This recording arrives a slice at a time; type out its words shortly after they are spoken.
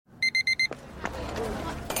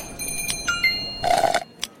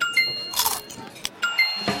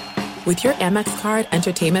With your Amex card,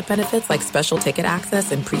 entertainment benefits like special ticket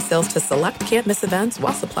access and pre-sales to select can't-miss events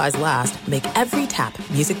while supplies last make every tap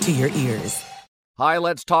music to your ears. Hi,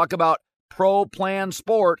 let's talk about Pro Plan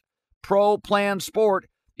Sport. Pro Plan Sport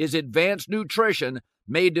is advanced nutrition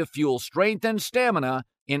made to fuel strength and stamina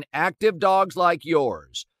in active dogs like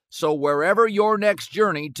yours. So wherever your next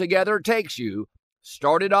journey together takes you,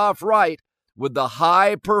 start it off right with the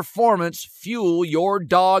high-performance fuel your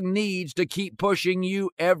dog needs to keep pushing you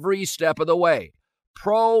every step of the way.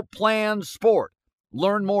 Pro Plan Sport.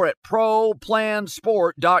 Learn more at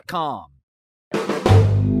ProPlansport.com.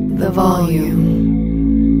 The volume.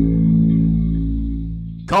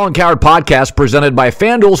 Colin Cowherd podcast presented by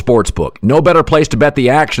FanDuel Sportsbook. No better place to bet the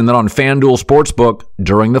action than on FanDuel Sportsbook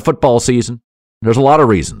during the football season. There's a lot of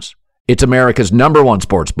reasons. It's America's #1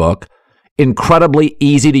 sportsbook. Incredibly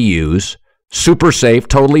easy to use. Super safe,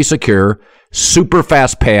 totally secure, super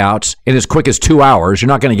fast payouts in as quick as 2 hours. You're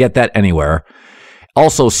not going to get that anywhere.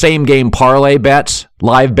 Also, same game parlay bets,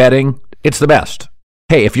 live betting. It's the best.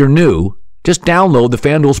 Hey, if you're new, just download the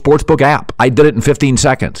FanDuel Sportsbook app. I did it in 15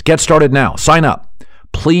 seconds. Get started now. Sign up.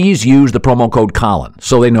 Please use the promo code Colin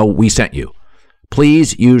so they know we sent you.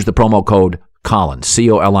 Please use the promo code Colin,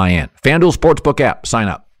 C-O-L-I-N. FanDuel Sportsbook app. Sign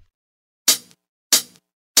up.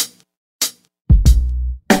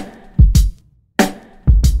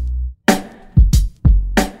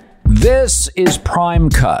 This is Prime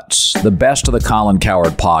Cuts, the best of the Colin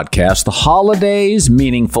Cowherd podcast. The holidays,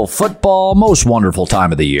 meaningful football, most wonderful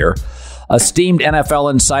time of the year. Esteemed NFL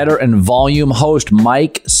insider and volume host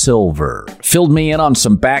Mike Silver filled me in on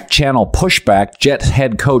some back channel pushback Jets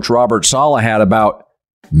head coach Robert Saleh had about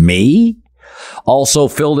me. Also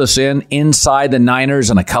filled us in inside the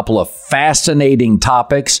Niners on a couple of fascinating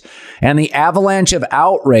topics and the avalanche of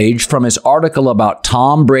outrage from his article about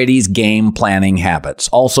Tom Brady's game planning habits.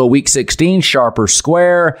 Also, Week 16, Sharper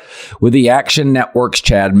Square with the Action Network's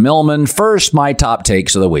Chad Millman. First, my top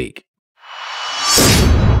takes of the week.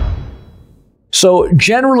 So,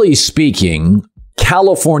 generally speaking,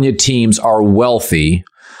 California teams are wealthy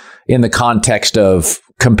in the context of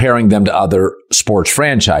comparing them to other sports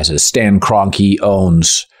franchises. Stan Kroenke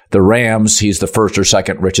owns the Rams. He's the first or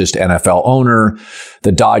second richest NFL owner.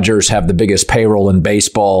 The Dodgers have the biggest payroll in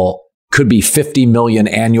baseball, could be $50 million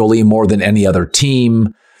annually, more than any other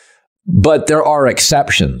team. But there are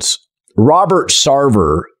exceptions. Robert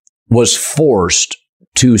Sarver was forced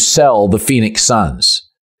to sell the Phoenix Suns.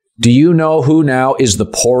 Do you know who now is the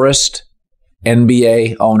poorest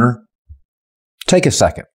NBA owner? Take a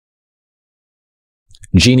second.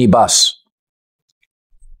 Jeannie Buss,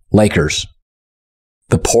 Lakers,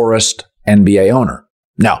 the poorest NBA owner.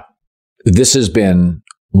 Now, this has been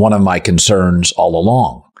one of my concerns all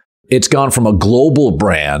along. It's gone from a global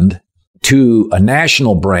brand to a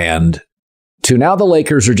national brand to now the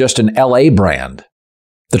Lakers are just an LA brand.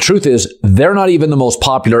 The truth is, they're not even the most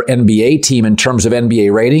popular NBA team in terms of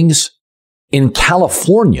NBA ratings. In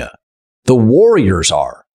California, the Warriors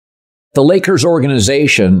are. The Lakers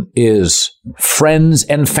organization is friends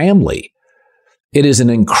and family. It is an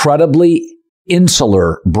incredibly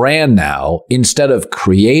insular brand now. Instead of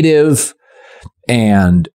creative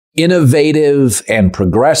and innovative and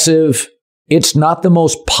progressive, it's not the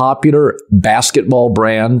most popular basketball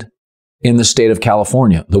brand in the state of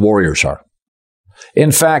California. The Warriors are.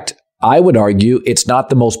 In fact, I would argue it's not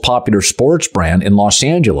the most popular sports brand in Los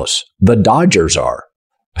Angeles. The Dodgers are.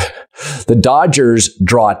 The Dodgers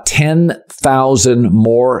draw 10,000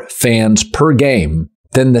 more fans per game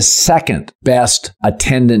than the second best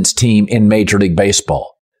attendance team in Major League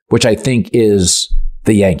Baseball, which I think is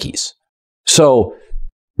the Yankees. So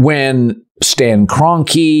when Stan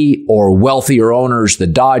Kroenke or wealthier owners, the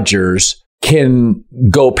Dodgers, can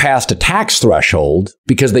go past a tax threshold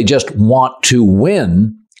because they just want to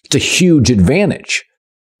win, it's a huge advantage.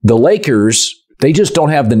 The Lakers, they just don't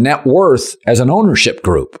have the net worth as an ownership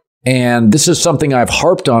group. And this is something I've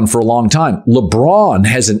harped on for a long time. LeBron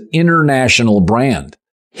has an international brand.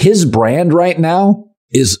 His brand right now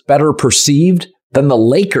is better perceived than the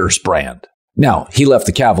Lakers brand. Now, he left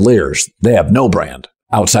the Cavaliers. They have no brand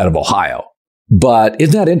outside of Ohio. But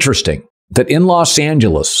isn't that interesting that in Los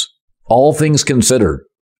Angeles, all things considered,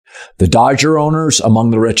 the Dodger owners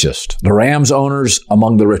among the richest, the Rams owners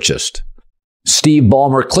among the richest, Steve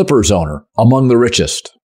Ballmer, Clippers owner, among the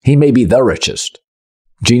richest. He may be the richest.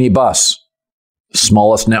 Jeannie Buss,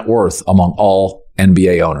 smallest net worth among all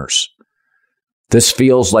NBA owners. This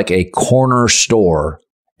feels like a corner store,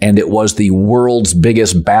 and it was the world's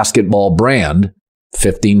biggest basketball brand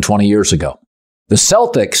 15, 20 years ago. The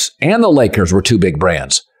Celtics and the Lakers were two big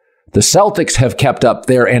brands. The Celtics have kept up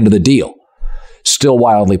their end of the deal. Still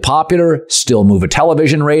wildly popular, still move a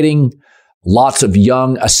television rating, lots of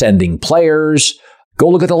young ascending players. Go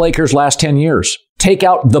look at the Lakers' last 10 years. Take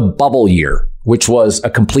out the bubble year, which was a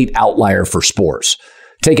complete outlier for sports.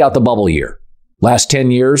 Take out the bubble year. Last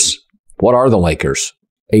 10 years, what are the Lakers?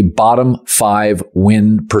 A bottom 5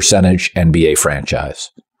 win percentage NBA franchise.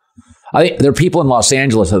 I think there are people in Los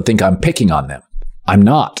Angeles that think I'm picking on them. I'm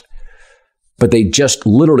not. But they just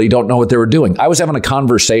literally don't know what they were doing. I was having a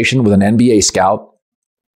conversation with an NBA scout,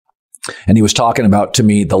 and he was talking about, to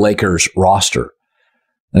me, the Lakers roster.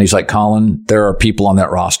 And he's like, Colin, there are people on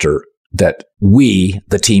that roster that we,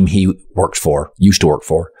 the team he used to work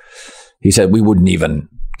for, he said we wouldn't even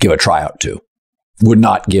give a tryout to. Would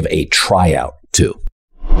not give a tryout to.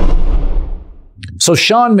 So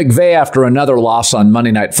Sean McVay, after another loss on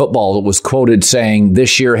Monday Night Football, was quoted saying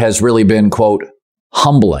this year has really been, quote,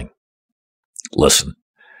 humbling. Listen,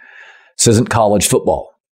 this isn't college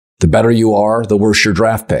football. The better you are, the worse your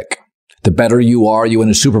draft pick. The better you are, you win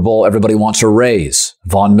a Super Bowl, everybody wants a raise.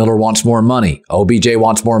 Von Miller wants more money. OBJ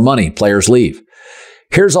wants more money. Players leave.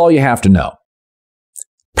 Here's all you have to know.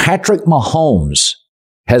 Patrick Mahomes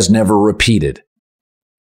has never repeated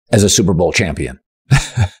as a Super Bowl champion.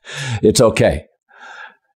 It's okay.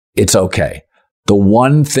 It's okay. The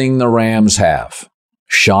one thing the Rams have,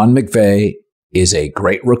 Sean McVay is a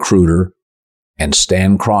great recruiter, and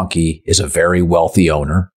Stan Kroenke is a very wealthy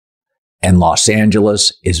owner, and Los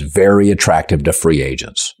Angeles is very attractive to free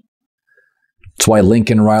agents. That's why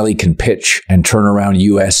Lincoln Riley can pitch and turn around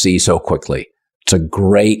USC so quickly. It's a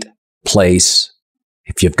great place.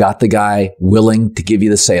 If you've got the guy willing to give you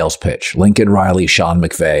the sales pitch, Lincoln Riley, Sean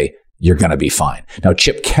McVay, you're going to be fine. Now,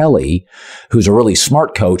 Chip Kelly, who's a really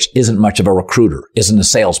smart coach, isn't much of a recruiter, isn't a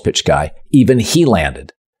sales pitch guy. Even he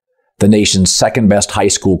landed the nation's second best high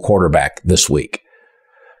school quarterback this week.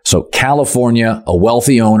 So California, a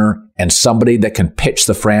wealthy owner, and somebody that can pitch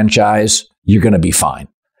the franchise, you're going to be fine.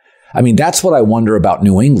 I mean, that's what I wonder about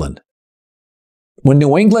New England. When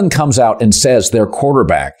New England comes out and says their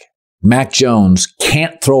quarterback, Mac Jones,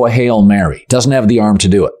 can't throw a Hail Mary, doesn't have the arm to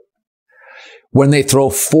do it. When they throw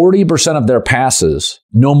 40% of their passes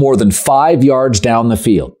no more than 5 yards down the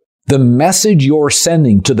field, the message you're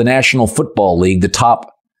sending to the National Football League, the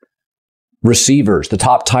top receivers, the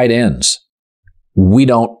top tight ends, we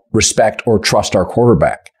don't respect or trust our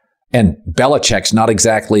quarterback. And Belichick's not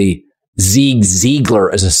exactly Zeke Ziegler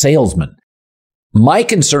as a salesman. My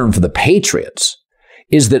concern for the Patriots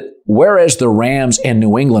is that whereas the Rams and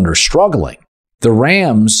New England are struggling, the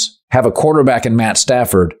Rams have a quarterback in Matt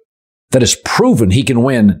Stafford that has proven he can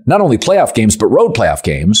win not only playoff games, but road playoff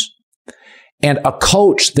games, and a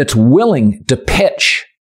coach that's willing to pitch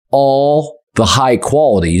all the high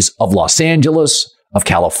qualities of Los Angeles, of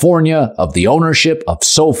California, of the ownership, of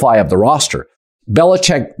SoFi, of the roster.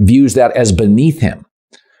 Belichick views that as beneath him.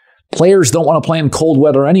 Players don't want to play in cold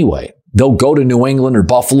weather anyway. They'll go to New England or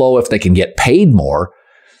Buffalo if they can get paid more.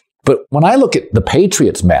 But when I look at the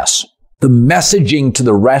Patriots mess, the messaging to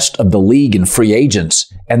the rest of the league and free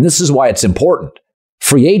agents, and this is why it's important.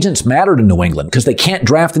 Free agents matter to New England because they can't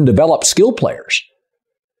draft and develop skill players.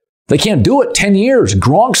 They can't do it 10 years.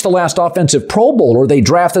 Gronk's the last offensive Pro Bowler they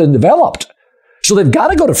drafted and developed. So they've got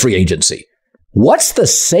to go to free agency. What's the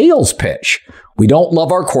sales pitch? We don't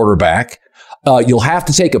love our quarterback. You'll have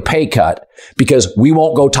to take a pay cut because we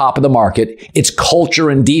won't go top of the market. It's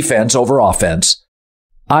culture and defense over offense.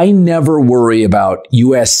 I never worry about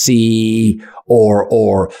USC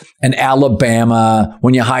or an Alabama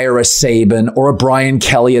when you hire a Saban or a Brian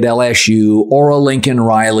Kelly at LSU or a Lincoln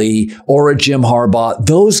Riley or a Jim Harbaugh.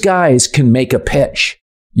 Those guys can make a pitch.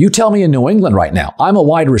 You tell me in New England right now, I'm a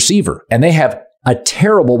wide receiver and they have a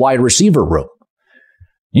terrible wide receiver room.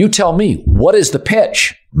 You tell me, what is the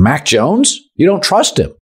pitch? Mac Jones? You don't trust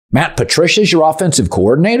him. Matt Patricia's your offensive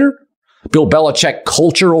coordinator? Bill Belichick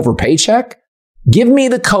culture over paycheck? Give me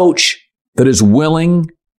the coach that is willing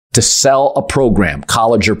to sell a program,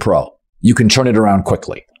 college or pro. You can turn it around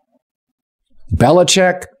quickly.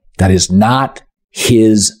 Belichick, that is not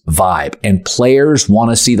his vibe. And players want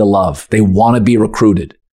to see the love. They want to be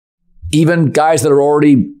recruited. Even guys that are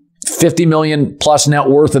already 50 million plus net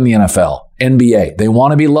worth in the NFL, NBA, they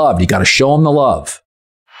want to be loved. You got to show them the love.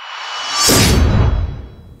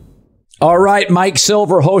 All right, Mike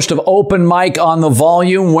Silver, host of Open Mic on the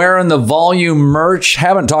Volume, wearing the Volume merch.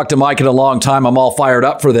 Haven't talked to Mike in a long time. I'm all fired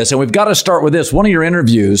up for this. And we've got to start with this. One of your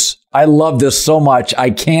interviews, I love this so much.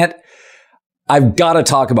 I I've got to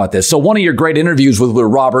talk about this. So one of your great interviews with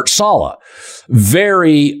Robert Saleh,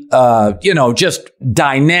 very, just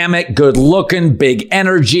dynamic, good looking, big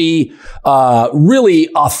energy, really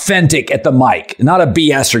authentic at the mic, not a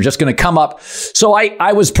BSer, just going to come up. So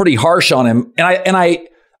I was pretty harsh on him, and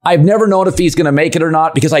I've never known if he's going to make it or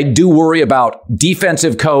not, because I do worry about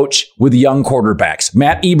defensive coach with young quarterbacks.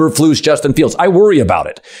 Matt Eberflus, Justin Fields. I worry about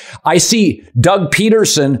it. I see Doug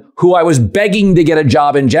Peterson, who I was begging to get a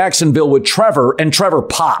job in Jacksonville with Trevor, and Trevor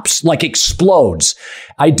pops, like explodes.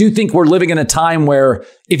 I do think we're living in a time where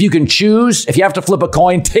if you can choose, if you have to flip a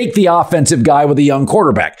coin, take the offensive guy with a young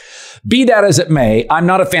quarterback. Be that as it may, I'm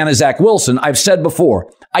not a fan of Zach Wilson. I've said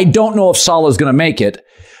before, I don't know if Saleh is going to make it.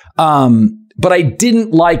 But I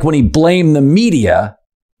didn't like when he blamed the media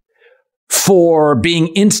for being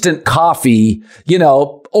instant coffee,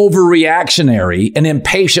 overreactionary and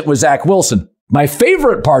impatient with Zach Wilson. My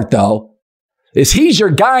favorite part, though, is he's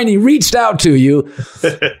your guy and he reached out to you.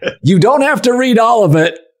 You don't have to read all of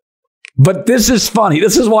it, but this is funny.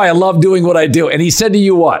 This is why I love doing what I do. And he said to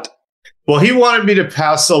you what? Well, he wanted me to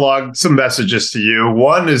pass along some messages to you.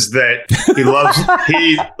 One is that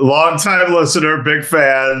he longtime listener, big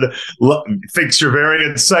fan, thinks you're very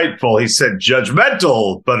insightful. He said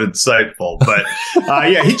judgmental, but insightful. But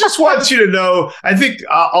he just wants you to know, I think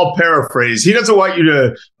I'll paraphrase. He doesn't want you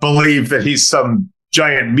to believe that he's some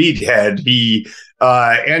giant meathead.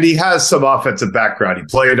 And he has some offensive background. He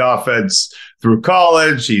played offense through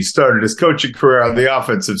college. He started his coaching career on the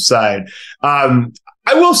offensive side.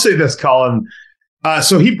 I will say this, Colin.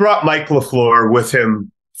 So he brought Mike LaFleur with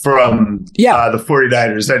him from the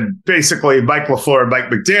 49ers. And basically, Mike LaFleur and Mike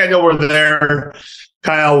McDaniel were there.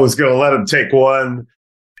 Kyle was going to let him take one.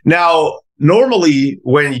 Now, normally,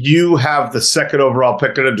 when you have the second overall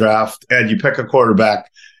pick in a draft and you pick a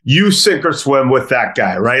quarterback, you sink or swim with that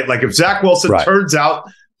guy, right? Like if Zach Wilson turns out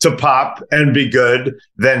to pop and be good,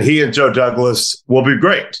 then he and Joe Douglas will be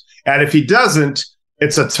great. And if he doesn't,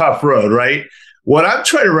 it's a tough road, right? What I'm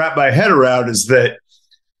trying to wrap my head around is that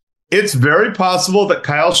it's very possible that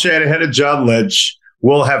Kyle Shanahan and John Lynch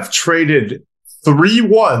will have traded 3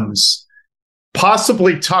 ones,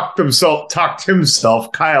 possibly talked himself,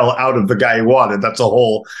 Kyle, out of the guy he wanted. That's a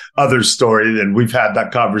whole other story, and we've had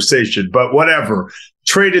that conversation. But whatever.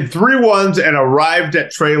 Traded 3 ones and arrived at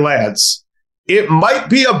Trey Lance. It might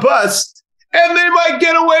be a bust, and they might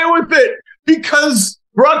get away with it because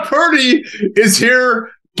Brock Purdy is here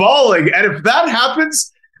balling. And if that happens,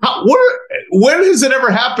 when has it ever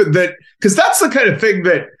happened that, because that's the kind of thing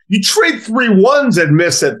that you trade 3 ones and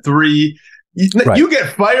miss at 3, you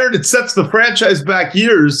get fired, it sets the franchise back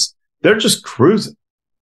years. They're just cruising.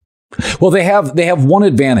 Well, they have one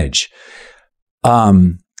advantage.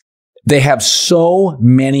 They have so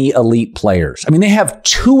many elite players. I mean, they have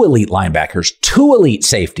 2 elite linebackers, 2 elite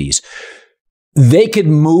safeties. They could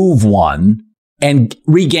move one and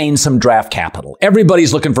regain some draft capital.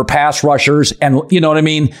 Everybody's looking for pass rushers, and you know what I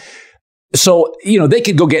mean? So, they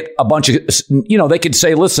could go get a bunch of, they could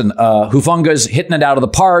say, listen, Hufunga's hitting it out of the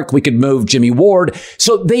park. We could move Jimmy Ward.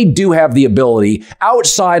 So they do have the ability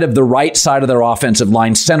outside of the right side of their offensive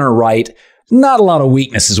line, center right. Not a lot of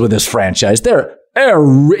weaknesses with this franchise. They're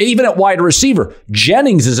even at wide receiver.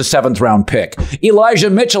 Jennings is a 7th round pick. Elijah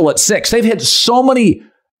Mitchell at 6. They've hit so many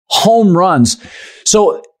home runs.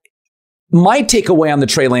 So my takeaway on the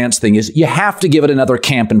Trey Lance thing is you have to give it another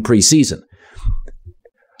camp in preseason.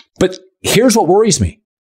 But here's what worries me.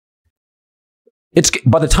 It's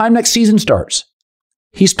by the time next season starts,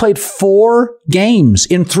 he's played 4 games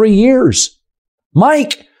in 3 years.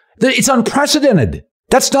 Mike, it's unprecedented.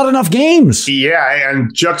 That's not enough games. Yeah,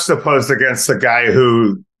 and juxtaposed against the guy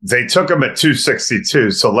who they took him at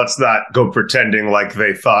 262. So let's not go pretending like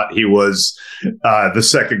they thought he was the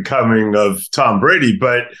second coming of Tom Brady.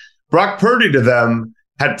 But Brock Purdy to them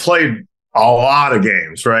had played a lot of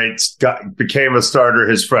games, right? Became a starter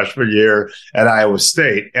his freshman year at Iowa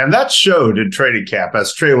State. And that showed in training camp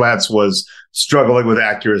as Trey Lance was struggling with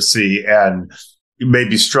accuracy and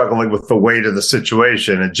maybe struggling with the weight of the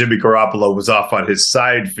situation. And Jimmy Garoppolo was off on his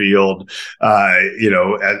side field,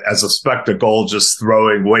 as a spectacle, just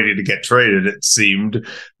throwing, waiting to get traded, it seemed.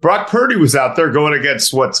 Brock Purdy was out there going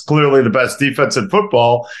against what's clearly the best defense in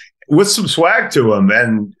football with some swag to him.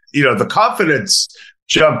 And, the confidence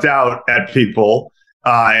jumped out at people.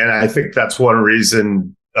 And I think that's one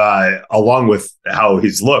reason, along with how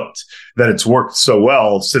he's looked, that it's worked so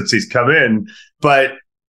well since he's come in. But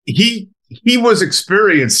he was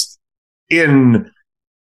experienced in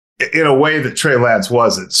a way that Trey Lance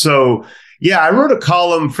wasn't. So, Yeah, I wrote a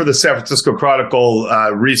column for the San Francisco Chronicle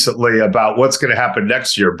recently about what's going to happen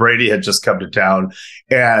next year. Brady had just come to town,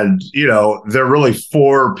 and there are really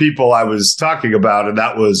four people I was talking about, and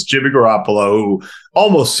that was Jimmy Garoppolo, who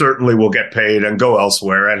almost certainly will get paid and go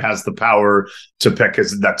elsewhere and has the power to pick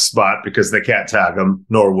his next spot because they can't tag him,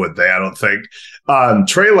 nor would they, I don't think.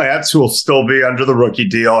 Trey Lance, who will still be under the rookie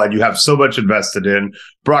deal, and you have so much invested in.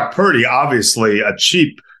 Brock Purdy, obviously a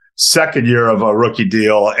cheap second year of a rookie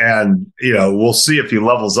deal, and we'll see if he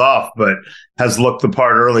levels off, but has looked the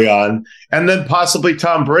part early on. And then possibly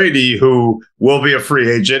Tom Brady, who will be a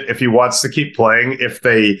free agent if he wants to keep playing. If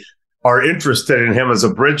they are interested in him as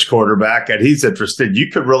a bridge quarterback and he's interested,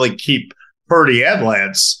 you could really keep Purdy and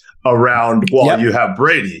Lance around while you have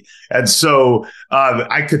Brady. And so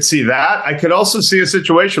I could see that. I could also see a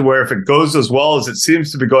situation where if it goes as well as it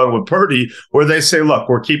seems to be going with Purdy, where they say, look,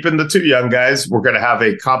 we're keeping the two young guys. We're going to have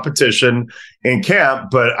a competition in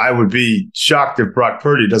camp, but I would be shocked if Brock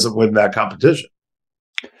Purdy doesn't win that competition.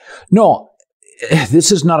 No,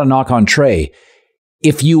 this is not a knock on Trey.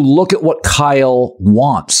 If you look at what Kyle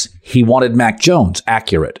wants, he wanted Mac Jones,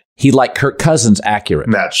 accurate. He liked Kirk Cousins, accurate.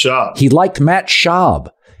 Matt Schaub. He liked Matt Schaub.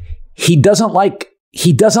 He doesn't like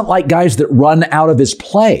guys that run out of his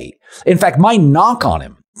play. In fact, my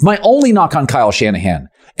only knock on Kyle Shanahan,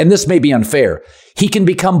 and this may be unfair, he can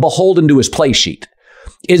become beholden to his play sheet,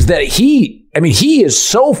 is that he is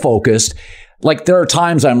so focused. Like there are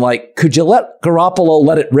times I'm like, could you let Garoppolo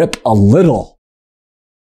let it rip a little?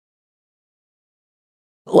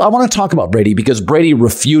 I want to talk about Brady because Brady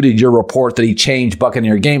refuted your report that he changed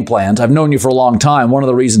Buccaneer game plans. I've known you for a long time. One of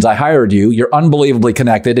the reasons I hired you, you're unbelievably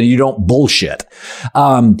connected and you don't bullshit.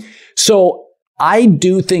 So I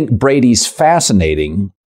do think Brady's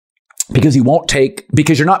fascinating because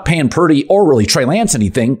because you're not paying Purdy or really Trey Lance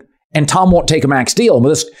anything, and Tom won't take a max deal. And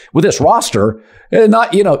with this roster,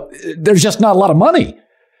 there's just not a lot of money.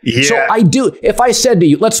 Yeah. So I do. If I said to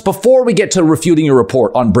you, before we get to refuting your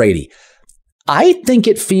report on Brady, I think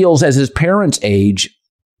it feels as his parents' age,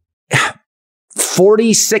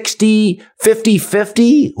 40, 60, 50,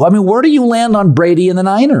 50. I mean, where do you land on Brady and the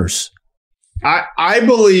Niners? I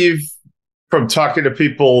believe from talking to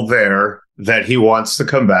people there that he wants to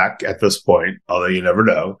come back at this point, although you never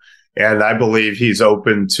know. And I believe he's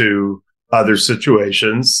open to other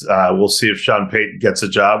situations. We'll see if Sean Payton gets a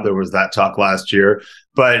job. There was that talk last year.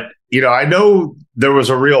 But I know there was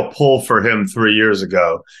a real pull for him 3 years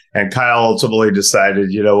ago, and Kyle ultimately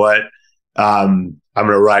decided, you know what, I'm going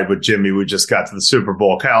to ride with Jimmy. We just got to the Super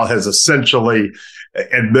Bowl. Kyle has essentially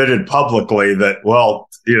admitted publicly that,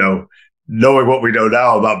 knowing what we know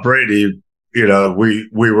now about Brady, we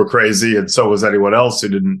were crazy, and so was anyone else who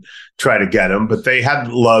didn't try to get him. But they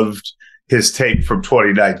hadn't loved his take from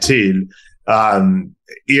 2019.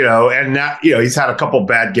 And now, he's had a couple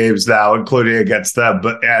bad games now, including against them.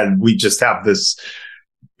 And we just have this,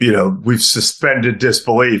 we've suspended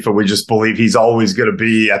disbelief, and we just believe he's always going to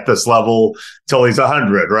be at this level till he's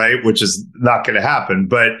 100, right? Which is not going to happen.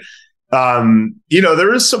 But,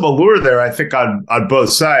 there is some allure there, I think, on both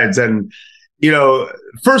sides. And,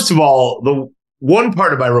 first of all, the one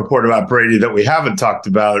part of my report about Brady that we haven't talked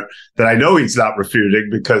about that I know he's not refuting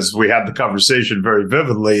because we had the conversation very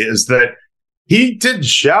vividly is that he didn't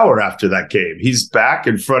shower after that game. He's back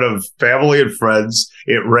in front of family and friends.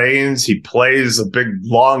 It rains. He plays a big,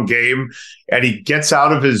 long game, and he gets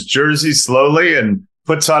out of his jersey slowly and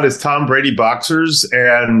puts on his Tom Brady boxers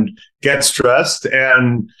and gets dressed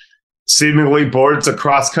and seemingly boards a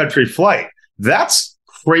cross-country flight. That's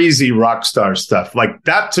crazy rock star stuff. Like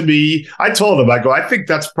that to me, I told him, I think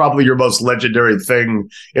that's probably your most legendary thing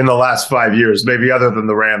in the last 5 years, maybe other than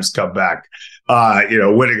the Rams comeback.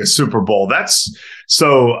 Winning a Super Bowl.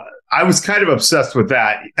 So I was kind of obsessed with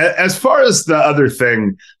that. As far as the other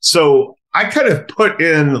thing, so I kind of put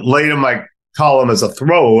in late in my column as a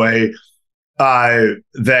throwaway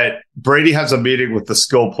that Brady has a meeting with the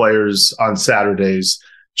skill players on Saturdays,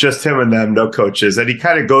 just him and them, no coaches. And he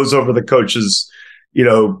kind of goes over the coaches,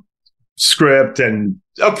 script and,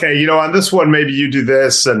 okay, on this one, maybe you do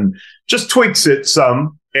this, and just tweaks it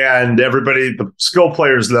some. And everybody, the skill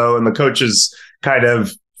players, though, and the coaches kind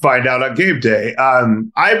of find out on game day.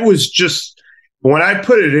 I was just, when I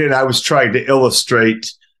put it in, I was trying to illustrate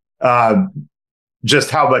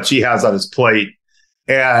just how much he has on his plate.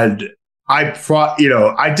 And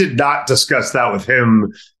I did not discuss that with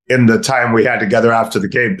him in the time we had together after the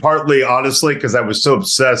game, partly, honestly, because I was so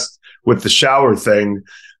obsessed with the shower thing,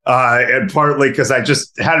 and partly because I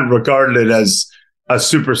just hadn't regarded it as a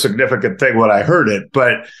super significant thing when I heard it.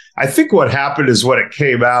 But I think what happened is when it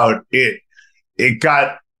came out, it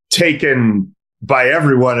got taken by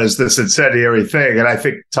everyone as this incendiary thing. And I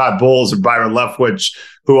think Todd Bowles and Byron Leftwich,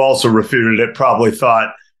 who also refuted it, probably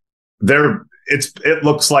thought it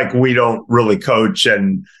looks like we don't really coach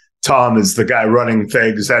and Tom is the guy running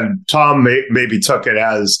things. And Tom maybe took it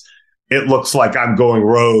as, it looks like I'm going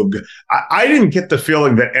rogue. I didn't get the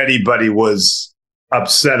feeling that anybody was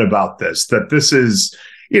upset about this, that this is,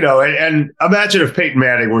 and imagine if Peyton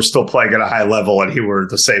Manning were still playing at a high level and he were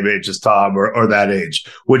the same age as Tom or that age.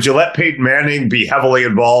 Would you let Peyton Manning be heavily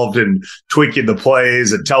involved in tweaking the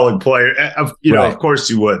plays and telling players? Right. Of course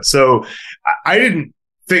you would. So I didn't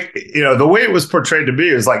think, the way it was portrayed to me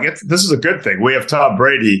is like, this is a good thing. We have Tom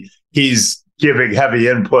Brady. He's giving heavy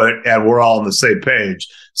input and we're all on the same page.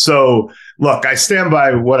 So look, I stand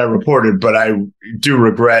by what I reported, but I do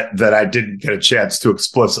regret that I didn't get a chance to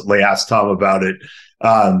explicitly ask Tom about it.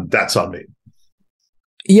 That's on me.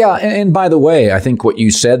 Yeah. And by the way, I think what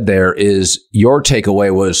you said there is your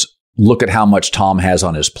takeaway was, look at how much Tom has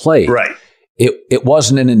on his plate. Right. It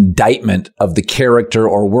wasn't an indictment of the character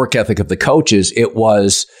or work ethic of the coaches. It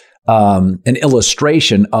was an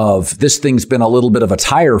illustration of this thing's been a little bit of a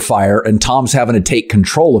tire fire and Tom's having to take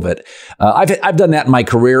control of it. I've done that in my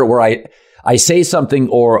career where I say something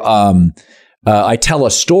or I tell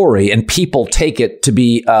a story and people take it to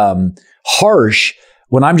be harsh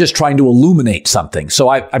when I'm just trying to illuminate something. So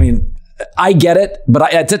I mean, I get it,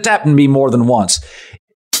 but it's happened to me more than once.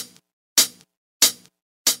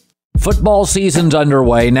 Football season's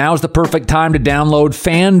underway. Now's the perfect time to download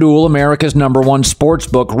FanDuel, America's #1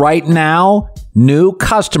 sportsbook. Right now, new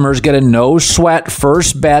customers get a no-sweat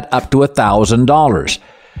first bet up to $1,000.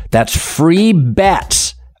 That's free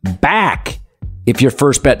bets back if your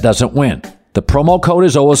first bet doesn't win. The promo code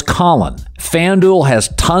is always Colin. FanDuel has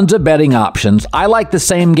tons of betting options. I like the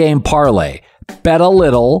same game parlay. Bet a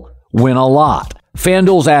little, win a lot.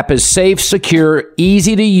 FanDuel's app is safe, secure,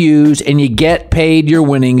 easy to use, and you get paid your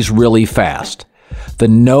winnings really fast. The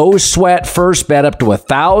no-sweat first bet up to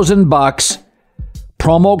 $1,000.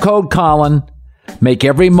 Promo code Colin. Make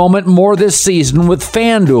every moment more this season with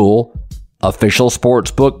FanDuel, official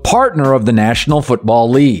sportsbook partner of the National Football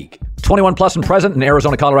League. 21 plus and present in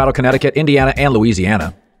Arizona, Colorado, Connecticut, Indiana, and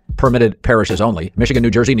Louisiana. Permitted parishes only. Michigan,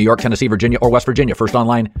 New Jersey, New York, Tennessee, Virginia, or West Virginia. First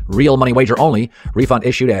online, real money wager only. Refund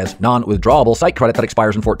issued as non-withdrawable site credit that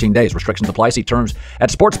expires in 14 days. Restrictions apply. See terms at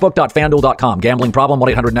sportsbook.fanduel.com. Gambling problem?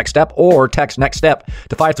 1-800-NEXT-STEP or text NEXT STEP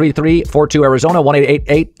to 53342 Arizona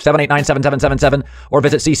 1-888-789-7777 or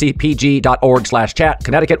visit ccpg.org/chat.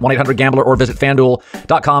 Connecticut 1-800-GAMBLER or visit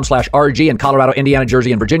fanduel.com/RG. In Colorado, Indiana,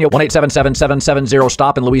 Jersey, and Virginia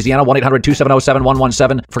 1-877-770-STOP. In Louisiana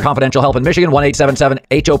 1-800-270-7117 for confidential help. In Michigan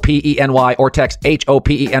 1-877-HOPENY or text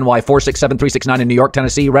HOPENY 467-369 in New York,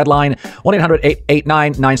 Tennessee. Red line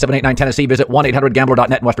 1-800-889-9789 Tennessee. Visit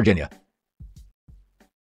 1-800-GAMBLER.net in West Virginia.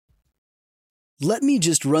 Let me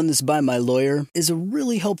just run this by my lawyer is a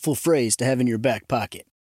really helpful phrase to have in your back pocket.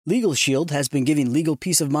 Legal Shield has been giving legal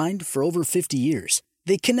peace of mind for over 50 years.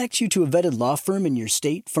 They connect you to a vetted law firm in your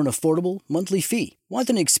state for an affordable monthly fee. Want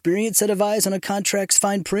an experienced set of eyes on a contract's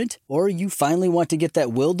fine print? Or you finally want to get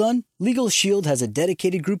that will done? Legal Shield has a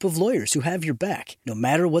dedicated group of lawyers who have your back, no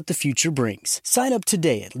matter what the future brings. Sign up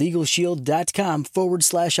today at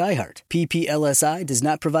LegalShield.com/iHeart. PPLSI does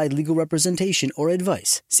not provide legal representation or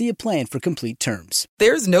advice. See a plan for complete terms.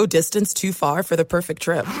 There's no distance too far for the perfect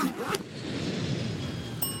trip.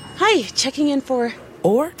 Hi, checking in for...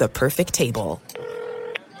 Or the perfect table.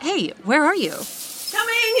 Hey, where are you?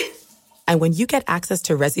 Coming! And when you get access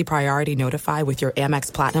to Resi Priority Notify with your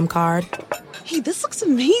Amex Platinum card... Hey, this looks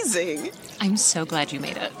amazing! I'm so glad you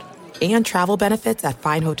made it. And travel benefits at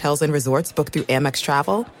fine hotels and resorts booked through Amex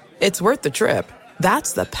Travel, it's worth the trip.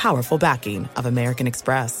 That's the powerful backing of American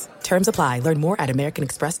Express. Terms apply. Learn more at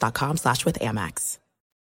americanexpress.com/withAmex.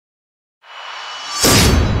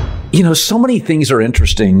 So many things are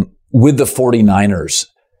interesting with the 49ers.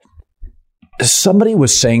 Somebody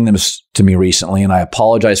was saying this to me recently, and I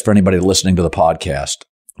apologize for anybody listening to the podcast.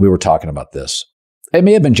 We were talking about this. It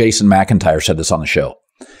may have been Jason McIntyre said this on the show.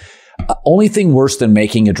 Only thing worse than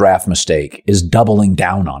making a draft mistake is doubling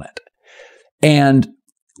down on it. And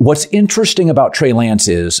what's interesting about Trey Lance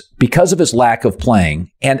is because of his lack of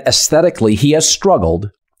playing and aesthetically, he has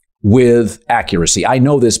struggled with accuracy. I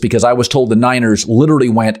know this because I was told the Niners literally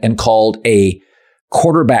went and called a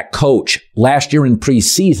quarterback coach last year in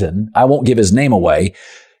preseason, I won't give his name away,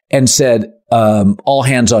 and said, all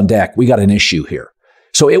hands on deck, we got an issue here.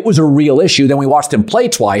 So it was a real issue. Then we watched him play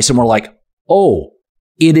twice and we're like, oh,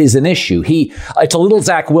 it is an issue. It's a little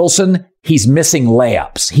Zach Wilson. He's missing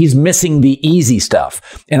layups. He's missing the easy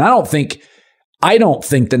stuff. And I don't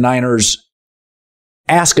think the Niners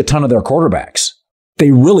ask a ton of their quarterbacks. They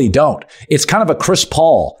really don't. It's kind of a Chris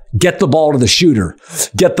Paul, get the ball to the shooter,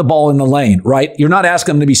 get the ball in the lane, right? You're not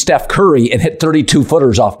asking them to be Steph Curry and hit 32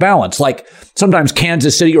 footers off balance. Like sometimes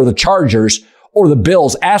Kansas City or the Chargers or the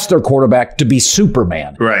Bills ask their quarterback to be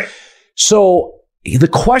Superman. Right. So the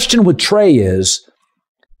question with Trey is,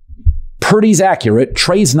 Purdy's accurate,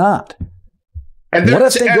 Trey's not. And what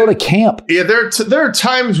if they go to camp? Yeah, there are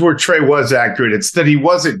times where Trey was accurate. It's that he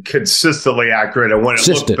wasn't consistently accurate, and when it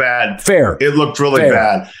looked bad, it looked really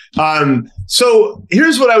bad. So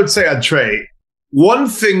here's what I would say on Trey. One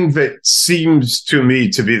thing that seems to me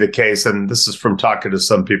to be the case, and this is from talking to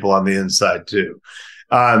some people on the inside too,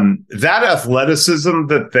 that athleticism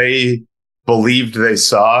that they believed they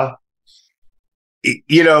saw,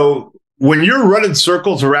 you know, when you're running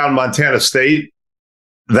circles around Montana State,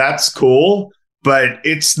 that's cool. But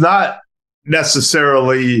it's not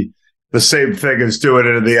necessarily the same thing as doing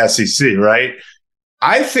it in the SEC, right?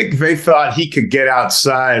 I think they thought he could get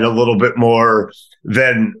outside a little bit more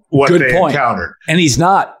than what they encountered. And he's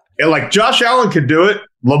not. And like Josh Allen could do it.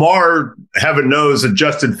 Lamar, heaven knows, and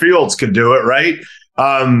Justin Fields could do it, right?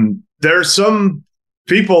 There's some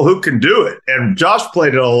people who can do it. And Josh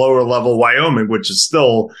played at a lower level, Wyoming, which is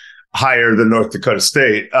still higher than North Dakota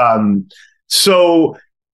State. So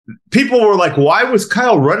people were like, why was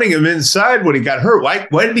Kyle running him inside when he got hurt?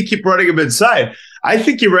 Why did he keep running him inside? I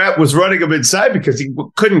think he was running him inside because he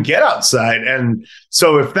couldn't get outside. And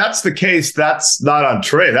so if that's the case, that's not on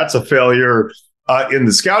Trey. That's a failure in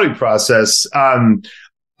the scouting process.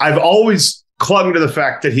 I've always clung to the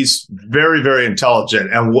fact that he's very, very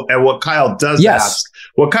intelligent. And what Kyle does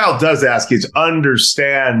ask is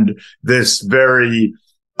understand this very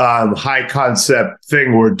high concept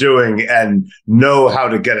thing we're doing and know how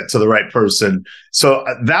to get it to the right person. So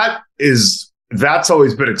that's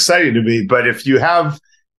always been exciting to me. But if you have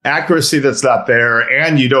accuracy that's not there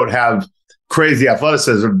and you don't have crazy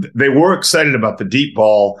athleticism, they were excited about the deep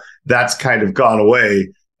ball. That's kind of gone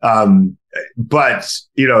away. But,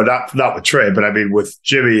 you know, not with Trey, but I mean, with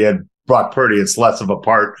Jimmy and Brock Purdy, it's less of a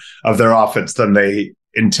part of their offense than they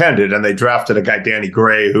intended, and they drafted a guy, Danny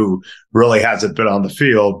Gray, who really hasn't been on the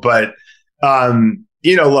field. But,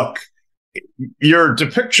 you know, look, your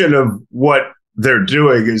depiction of what they're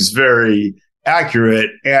doing is very accurate.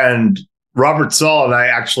 And Robert Saleh and I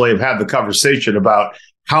actually have had the conversation about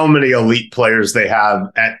how many elite players they have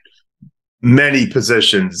at many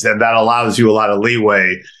positions, and that allows you a lot of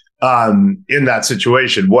leeway in that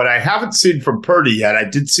situation. What I haven't seen from Purdy yet, I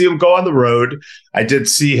did see him go on the road. I did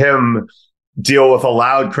see him deal with a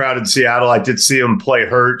loud crowd in Seattle. I did see him play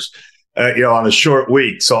hurt, on a short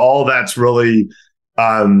week. So all that's really,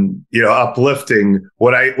 uplifting.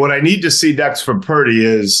 What I need to see next from Purdy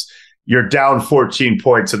is you're down 14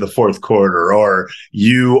 points in the fourth quarter, or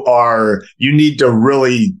you need to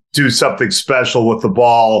really do something special with the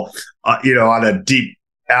ball, on a deep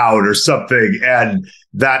out or something, and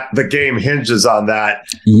that the game hinges on that.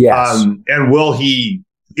 Yes. And will he?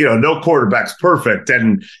 No quarterback's perfect.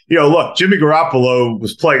 And, look, Jimmy Garoppolo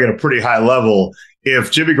was playing at a pretty high level. If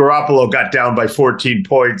Jimmy Garoppolo got down by 14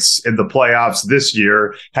 points in the playoffs this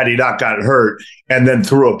year, had he not gotten hurt, and then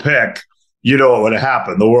threw a pick, what would have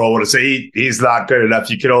happened? The world would have said, he's not good enough.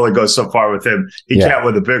 You can only go so far with him. He can't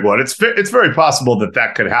win the big one. It's very possible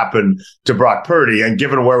that could happen to Brock Purdy. And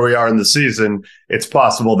given where we are in the season, it's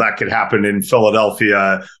possible that could happen in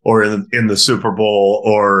Philadelphia or in the Super Bowl,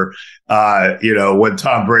 or, when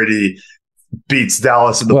Tom Brady beats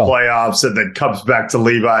Dallas in the playoffs and then comes back to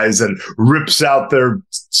Levi's and rips out their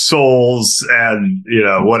souls and,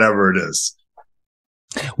 whatever it is.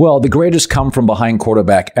 Well, the greatest come from behind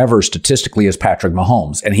quarterback ever statistically is Patrick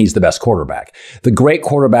Mahomes, and he's the best quarterback. The great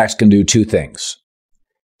quarterbacks can do two things.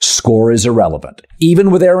 Score is irrelevant.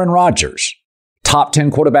 Even with Aaron Rodgers, top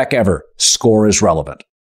 10 quarterback ever, score is relevant.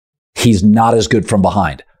 He's not as good from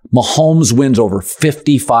behind. Mahomes wins over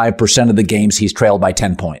 55% of the games he's trailed by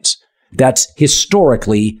 10 points. That's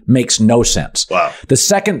historically makes no sense. Wow. The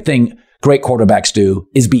second thing great quarterbacks do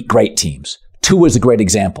is beat great teams. Tua is a great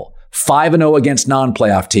example. 5-0 against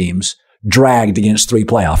non-playoff teams, dragged against 3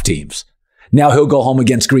 playoff teams. Now he'll go home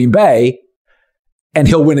against Green Bay and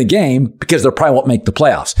he'll win a game because they probably won't make the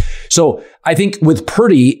playoffs. So I think with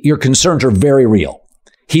Purdy, your concerns are very real.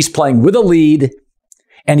 He's playing with a lead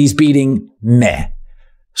and he's beating meh.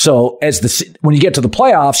 So when you get to the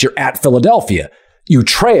playoffs, you're at Philadelphia. You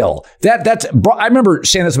trail. I remember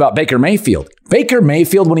saying this about Baker Mayfield. Baker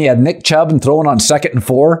Mayfield, when he had Nick Chubb and throwing on 2nd and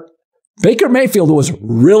 4, Baker Mayfield was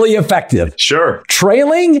really effective. Sure.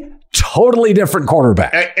 Trailing, totally different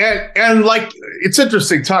quarterback. And it's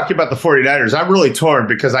interesting talking about the 49ers. I'm really torn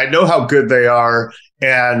because I know how good they are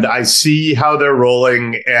and I see how they're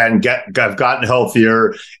rolling and I've gotten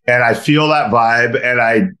healthier, and I feel that vibe, and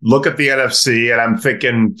I look at the NFC and I'm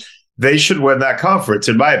thinking they should win that conference,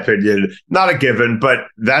 in my opinion. Not a given, but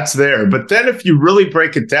that's there. But then if you really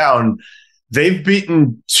break it down, they've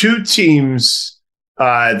beaten two teams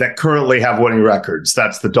that currently have winning records.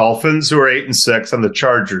 That's the Dolphins, who are 8-6, and the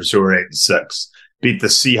Chargers, who are 8-6. Beat the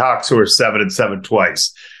Seahawks, who are 7-7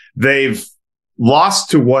 twice. They've lost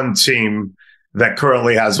to one team that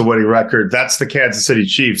currently has a winning record. That's the Kansas City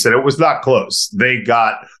Chiefs, and it was not close. They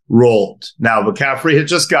got rolled. Now, McCaffrey had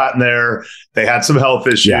just gotten there. They had some health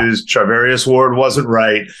issues. Yeah. Charvarius Ward wasn't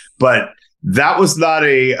right, but that was not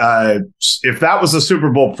if that was a Super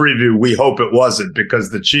Bowl preview, we hope it wasn't, because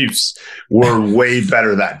the Chiefs were way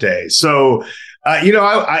better that day. So, I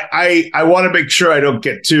want to make sure I don't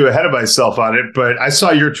get too ahead of myself on it, but I saw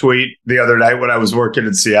your tweet the other night when I was working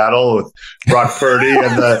in Seattle with Brock Purdy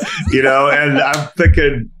and I'm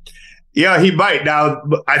thinking, yeah, he might. Now,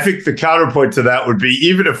 I think the counterpoint to that would be,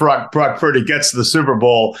 even if Brock Purdy gets to the Super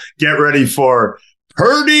Bowl, get ready for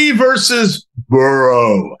Purdy versus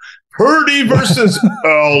Burrow. Purdy versus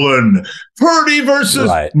Allen, Purdy versus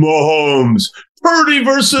Mahomes, Purdy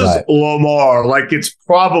versus Lamar. Like, it's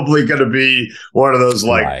probably going to be one of those,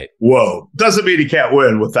 whoa. Doesn't mean he can't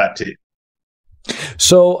win with that team.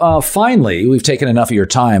 So finally, we've taken enough of your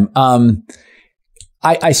time.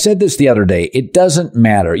 I said this the other day. It doesn't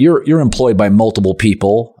matter. You're employed by multiple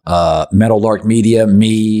people. Meadowlark Media,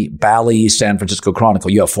 me, Bally, San Francisco Chronicle.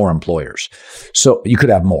 You have 4 employers. So you could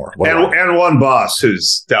have more. And one boss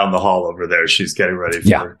who's down the hall over there. She's getting ready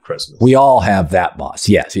for Christmas. We all have that boss.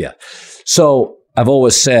 Yes, yeah. So I've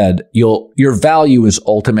always said your value is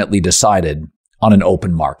ultimately decided on an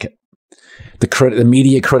open market. The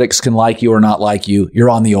media critics can like you or not like you. You're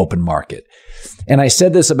on the open market. And I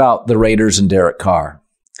said this about the Raiders and Derek Carr.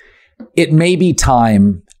 It may be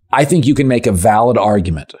time. I think you can make a valid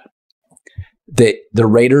argument that the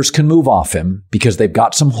Raiders can move off him because they've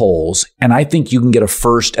got some holes. And I think you can get a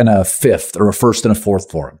first and a fifth, or a first and a fourth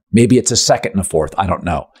for him. Maybe it's a second and a fourth. I don't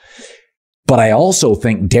know. But I also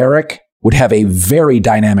think Derek would have a very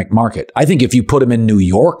dynamic market. I think if you put him in New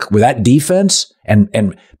York with that defense and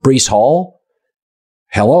Breece Hall,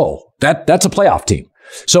 hello, that's a playoff team.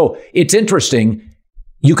 So it's interesting.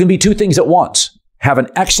 You can be two things at once. Have an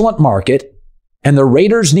excellent market, and the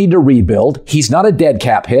Raiders need to rebuild. He's not a dead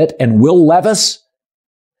cap hit, and Will Levis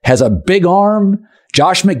has a big arm.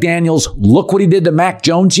 Josh McDaniels, look what he did to Mac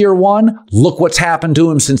Jones year 1. Look what's happened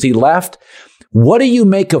to him since he left. What do you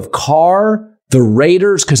make of Carr, the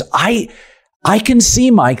Raiders? Because I can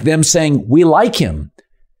see, Mike, them saying, we like him.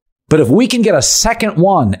 But if we can get a second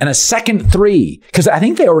 1 and a second 3, because I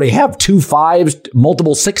think they already have 2 5s,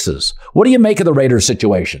 multiple 6s. What do you make of the Raiders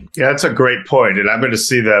situation? Yeah, that's a great point. And I'm going to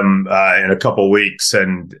see them in a couple of weeks,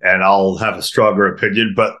 and I'll have a stronger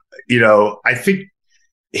opinion. But, I think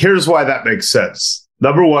here's why that makes sense.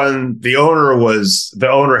 Number one, the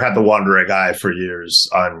owner had the wandering eye for years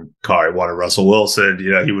on Carr. He wanted Russell Wilson.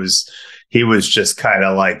 He was just kind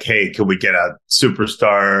of like, hey, can we get a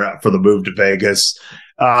superstar for the move to Vegas?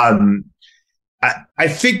 I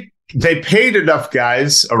think they paid enough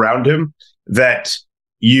guys around him that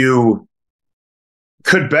you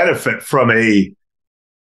could benefit from a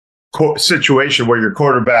situation where your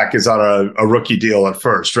quarterback is on a rookie deal at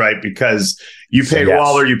first, right? Because you paid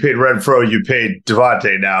Waller, you paid Renfro, you paid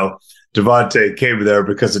Devontae. Now, Devontae came there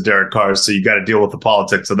because of Derek Carr, so you got to deal with the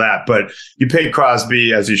politics of that. But you paid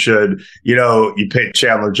Crosby, as you should. You paid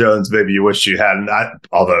Chandler Jones. Maybe you wish you hadn't,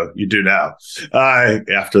 although you do now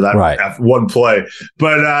after that, after one play.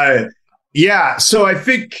 But so I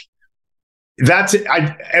think that's it.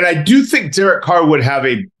 I do think Derek Carr would have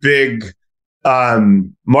a big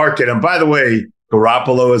market. And by the way,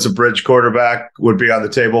 Garoppolo as a bridge quarterback would be on the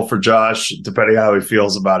table for Josh, depending on how he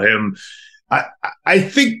feels about him. I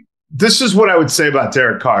think this is what I would say about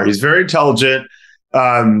Derek Carr. He's very intelligent.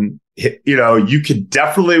 You could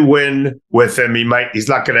definitely win with him. He's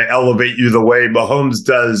not going to elevate you the way Mahomes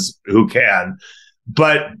does, who can.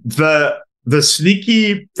 But the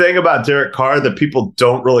sneaky thing about Derek Carr that people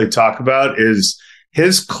don't really talk about is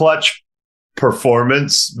his clutch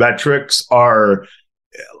performance metrics are,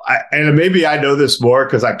 and maybe I know this more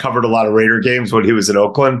because I covered a lot of Raider games when he was in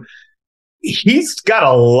Oakland. He's got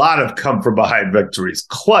a lot of come from behind victories,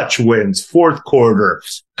 clutch wins, fourth quarter.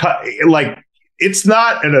 It's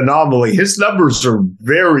not an anomaly. His numbers are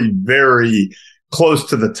very, very close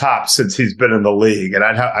to the top since he's been in the league. And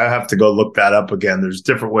I have to go look that up again. There's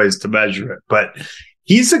different ways to measure it. But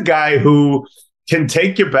he's a guy who can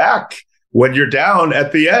take you back when you're down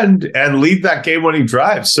at the end and lead that game-winning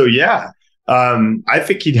drive. So, yeah, I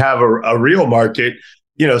think he'd have a real market.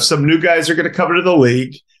 Some new guys are going to come into the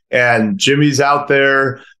league, and Jimmy's out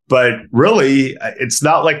there. But really, it's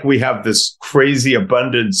not like we have this crazy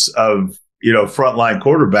abundance of, frontline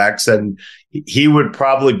quarterbacks. And he would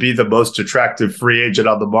probably be the most attractive free agent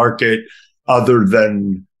on the market other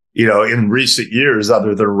than, in recent years,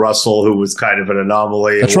 other than Russell, who was kind of an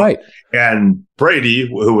anomaly. That's right. And Brady,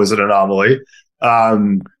 who was an anomaly.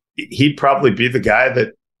 He'd probably be the guy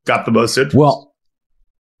that got the most interest. Well,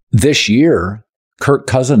 this year, Kirk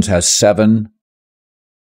Cousins has 7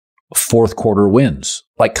 fourth quarter wins,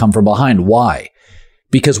 like come from behind. Why?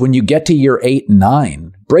 Because when you get to year 8 and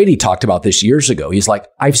 9, Brady talked about this years ago. He's like,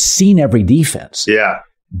 I've seen every defense. Yeah.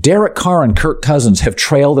 Derek Carr and Kirk Cousins have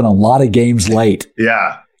trailed in a lot of games late.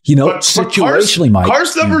 Yeah. Situationally, Mike.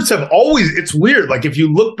 Carr's numbers have always, it's weird. Like if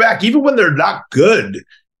you look back, even when they're not good,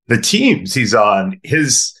 the teams he's on,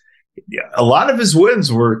 a lot of his wins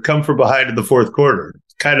come from behind in the fourth quarter.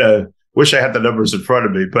 Kind of wish I had the numbers in front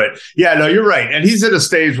of me, but yeah, no, you're right. And he's at a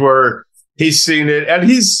stage where he's seen it, and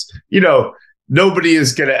he's, nobody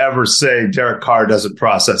is going to ever say Derek Carr doesn't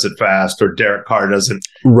process it fast or Derek Carr doesn't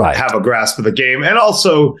have a grasp of the game. And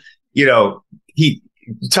also, you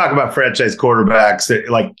talk about franchise quarterbacks that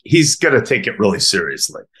like he's going to take it really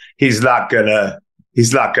seriously. He's not going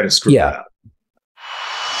to screw it up.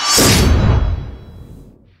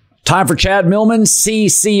 Time for Chad Millman,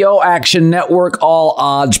 CCO Action Network, all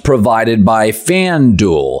odds provided by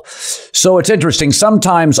FanDuel. So it's interesting.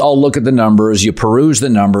 Sometimes I'll look at the numbers, you peruse the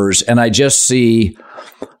numbers, and I just see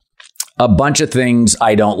a bunch of things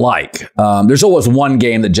I don't like. There's always one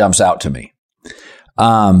game that jumps out to me.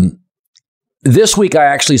 This week, I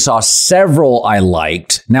actually saw several I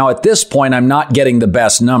liked. Now, at this point, I'm not getting the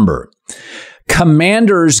best number.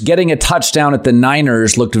 Commanders getting a touchdown at the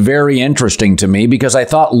Niners looked very interesting to me because I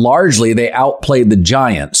thought largely they outplayed the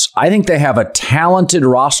Giants. I think they have a talented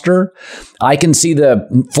roster. I can see the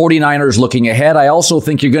 49ers looking ahead. I also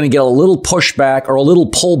think you're going to get a little pushback or a little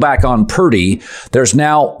pullback on Purdy. There's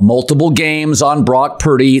now multiple games on Brock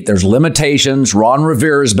Purdy. There's limitations. Ron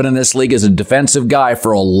Rivera has been in this league as a defensive guy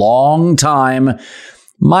for a long time.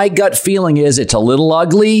 My gut feeling is it's a little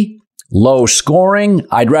ugly. Low scoring.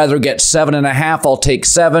 I'd rather get 7.5. I'll take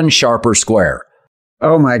 7. Sharp or square.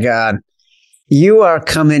 Oh my God. You are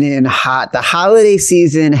coming in hot. The holiday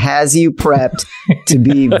season has you prepped to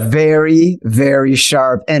be very, very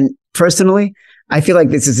sharp. And personally, I feel like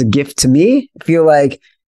this is a gift to me. I feel like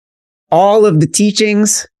all of the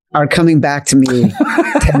teachings are coming back to me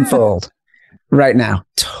tenfold right now.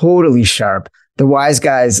 Totally sharp. The wise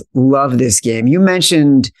guys love this game. You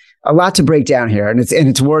mentioned a lot to break down here, and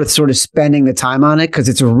it's worth sort of spending the time on it because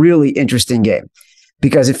it's a really interesting game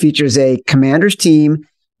because it features a Commanders team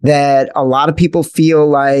that a lot of people feel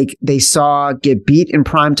like they saw get beat in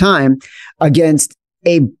prime time against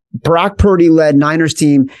a Brock Purdy-led Niners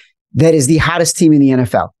team that is the hottest team in the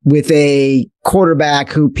NFL with a quarterback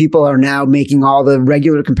who people are now making all the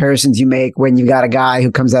regular comparisons you make when you got a guy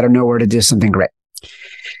who comes out of nowhere to do something great.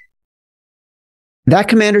 That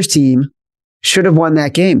Commanders team should have won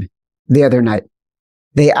that game the other night.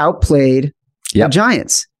 They outplayed the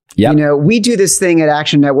Giants. Yep. We do this thing at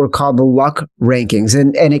Action Network called the luck rankings,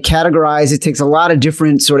 and it categorizes, it takes a lot of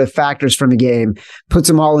different sort of factors from a game, puts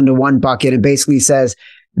them all into one bucket, and basically says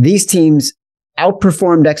these teams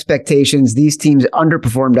outperformed expectations, these teams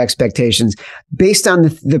underperformed expectations based on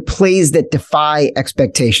the plays that defy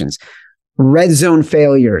expectations. Red zone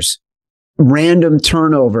failures, random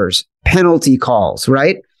turnovers, penalty calls,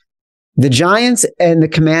 right? The Giants and the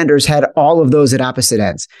Commanders had all of those at opposite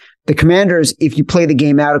ends. The Commanders, if you play the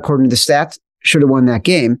game out according to the stats, should have won that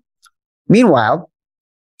game. Meanwhile,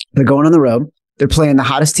 they're going on the road. They're playing the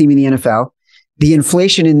hottest team in the NFL. The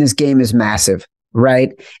inflation in this game is massive,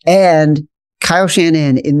 right? And Kyle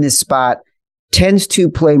Shanahan in this spot tends to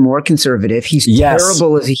play more conservative. He's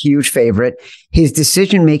terrible as a huge favorite. His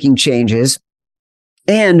decision-making changes.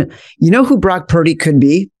 And you know who Brock Purdy could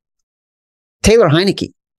be? Taylor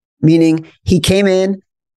Heineke. Meaning he came in,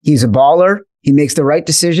 he's a baller, he makes the right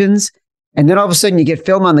decisions, and then all of a sudden you get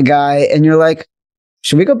film on the guy and you're like,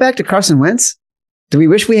 should we go back to Carson Wentz? Do we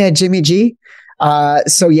wish we had Jimmy G?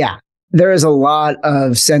 So yeah, there is a lot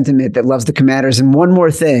of sentiment that loves the Commanders. And one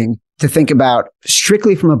more thing to think about,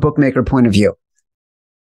 strictly from a bookmaker point of view.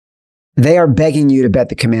 They are begging you to bet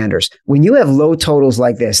the Commanders. When you have low totals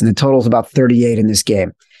like this, and the total's about 38 in this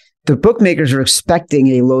game, the bookmakers are expecting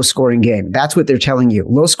a low-scoring game. That's what they're telling you.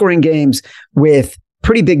 Low-scoring games with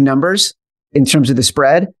pretty big numbers in terms of the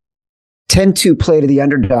spread tend to play to the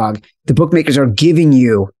underdog. The bookmakers are giving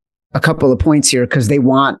you a couple of points here because they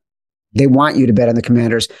want They want you to bet on the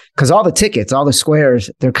Commanders because all the tickets, all the squares,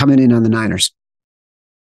 they're coming in on the Niners.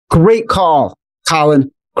 Great call,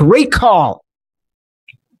 Colin. Great call.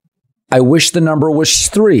 I wish the number was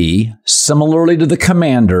 3. Similarly to the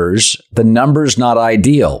Commanders, the number's not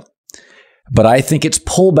ideal. But I think it's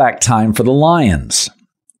pullback time for the Lions.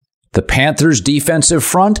 The Panthers' defensive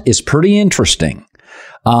front is pretty interesting.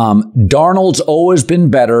 Darnold's always been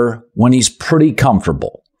better when he's pretty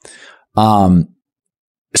comfortable.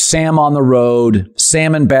 Sam on the road,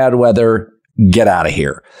 Sam in bad weather, get out of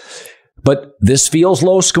here. But this feels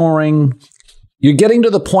low scoring. You're getting to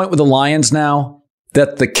the point with the Lions now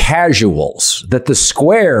that the casuals, that the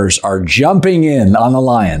squares are jumping in on the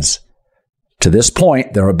Lions. To this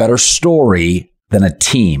point, they're a better story than a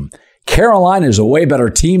team. Carolina is a way better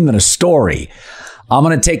team than a story. I'm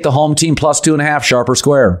going to take the home team plus 2.5, sharper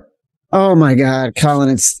square. Oh my God, Colin,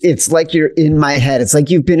 it's like you're in my head. It's like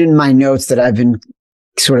you've been in my notes that I've been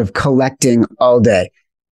sort of collecting all day.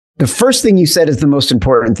 The first thing you said is the most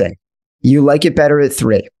important thing. You like it better at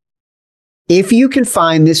 3. If you can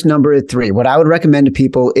find this number at 3, what I would recommend to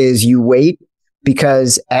people is you wait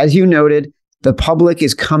because, as you noted, the public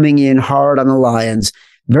is coming in hard on the Lions.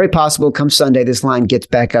 Very possible come Sunday, this line gets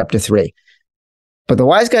back up to 3. But the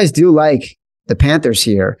wise guys do like the Panthers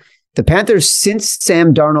here. The Panthers, since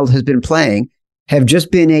Sam Darnold has been playing, have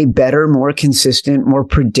just been a better, more consistent, more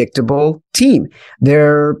predictable team.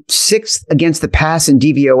 They're 6th against the pass in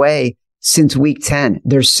DVOA since week 10.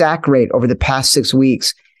 Their sack rate over the past 6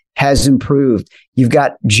 weeks has improved. You've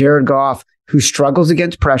got Jared Goff, who struggles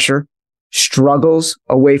against pressure, struggles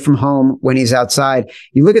away from home when he's outside.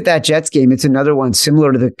 You look at that Jets game, it's another one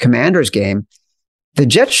similar to the Commanders game. The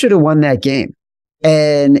Jets should have won that game.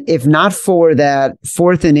 And if not for that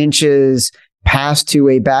 4th and inches pass to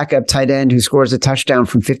a backup tight end who scores a touchdown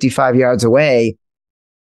from 55 yards away,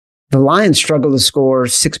 the Lions struggle to score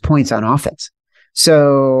 6 points on offense.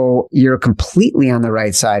 So you're completely on the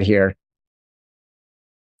right side here.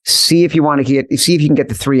 See if you can get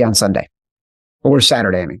the 3 on Sunday or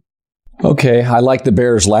Saturday, I mean. Okay, I liked the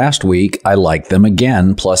Bears last week. I like them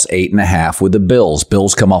again, plus 8.5 with the Bills.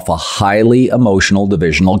 Bills come off a highly emotional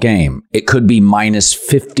divisional game. It could be minus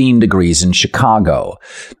 15 degrees in Chicago.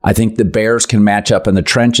 I think the Bears can match up in the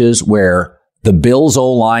trenches where the Bills'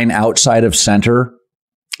 O-line outside of center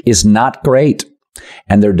is not great.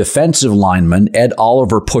 And their defensive lineman, Ed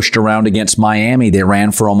Oliver, pushed around against Miami. They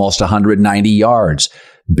ran for almost 190 yards.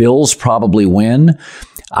 Bills probably win.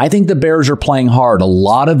 I think the Bears are playing hard. A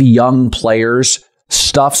lot of young players.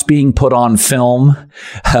 Stuff's being put on film.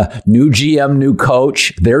 New GM, new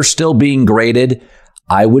coach. They're still being graded.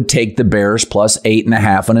 I would take the Bears plus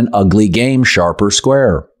 8.5 in an ugly game, sharp or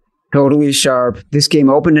square. Totally sharp. This game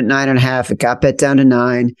opened at 9.5. It got bet down to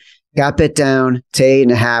 9. Got bet down to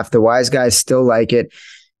 8.5. The wise guys still like it.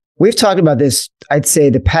 We've talked about this, I'd say,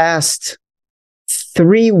 the past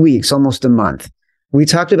 3 weeks, almost a month. We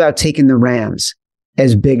talked about taking the Rams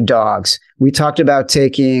as big dogs. We talked about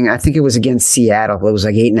taking, I think it was against Seattle. It was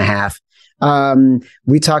like 8.5.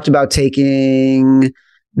 We talked about taking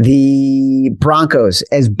the Broncos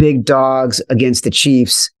as big dogs against the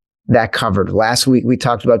Chiefs. That covered. Last week, we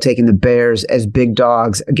talked about taking the Bears as big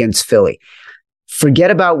dogs against Philly. Forget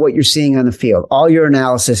about what you're seeing on the field. All your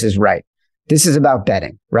analysis is right. This is about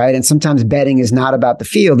betting, right? And sometimes betting is not about the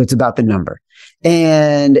field. It's about the number.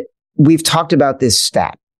 And we've talked about this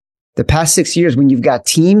stat. The past 6 years, when you've got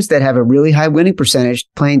teams that have a really high winning percentage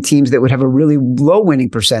playing teams that would have a really low winning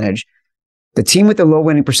percentage, the team with the low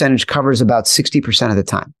winning percentage covers about 60% of the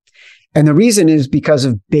time. And the reason is because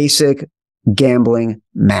of basic gambling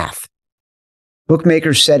math.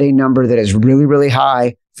 Bookmakers set a number that is really, really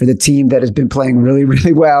high for the team that has been playing really,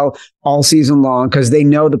 really well all season long because they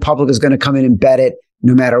know the public is going to come in and bet it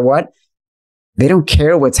no matter what. They don't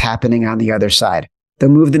care what's happening on the other side. They'll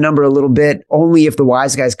move the number a little bit only if the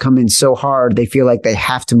wise guys come in so hard they feel like they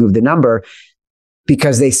have to move the number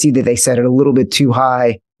because they see that they set it a little bit too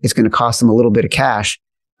high. It's going to cost them a little bit of cash.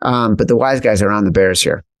 But the wise guys are on the Bears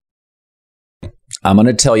here. I'm going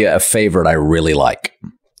to tell you a favorite I really like.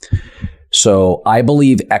 So I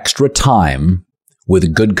believe extra time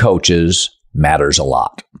with good coaches matters a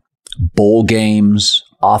lot. Bowl games,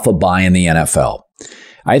 off a bye in the NFL.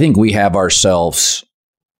 I think we have ourselves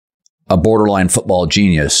a borderline football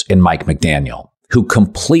genius in Mike McDaniel, who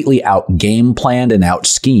completely out-game planned and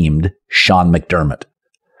out-schemed Sean McDermott.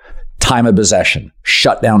 Time of possession,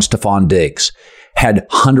 shut down Stephon Diggs, had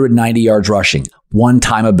 190 yards rushing, 1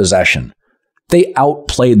 time of possession. They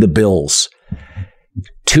outplayed the Bills.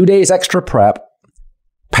 2 days extra prep,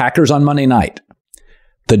 Packers on Monday night.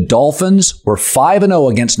 The Dolphins were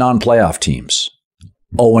 5-0 against non-playoff teams,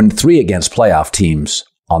 0-3 against playoff teams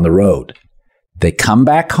on the road. They come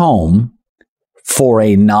back home for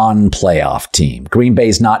a non-playoff team. Green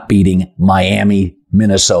Bay's not beating Miami,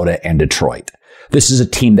 Minnesota, and Detroit. This is a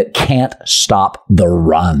team that can't stop the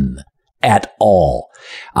run at all.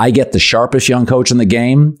 I get the sharpest young coach in the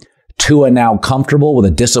game. Tua now comfortable with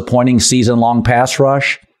a disappointing season-long pass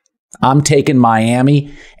rush. I'm taking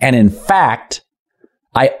Miami. And in fact,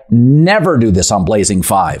 I never do this on Blazing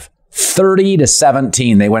 5.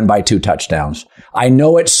 30-17, they win by 2 touchdowns. I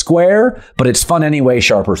know it's square, but it's fun anyway,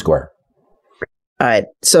 sharp or square. All right.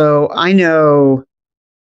 So I know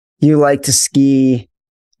you like to ski.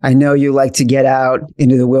 I know you like to get out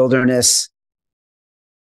into the wilderness.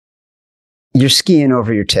 You're skiing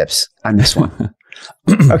over your tips on this one.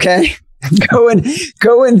 Okay? Going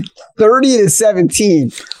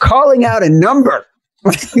 30-17, calling out a number.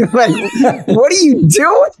 Like, what are you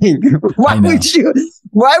doing?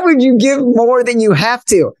 Why would you give more than you have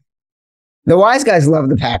to? The wise guys love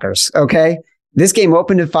the Packers. Okay. This game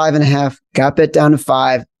opened at 5.5, got bet down to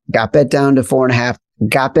 5, got bet down to 4.5,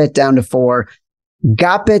 got bet down to 4,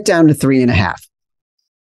 got bet down to 3.5.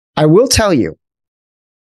 I will tell you,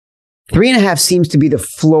 3.5 seems to be the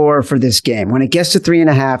floor for this game. When it gets to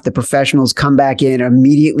 3.5, the professionals come back in and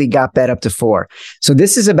immediately got bet up to 4. So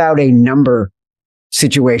this is about a number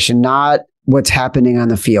situation, not what's happening on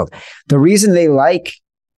the field. The reason they like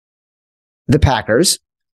the Packers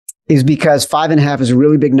is because 5.5 is a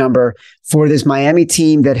really big number for this Miami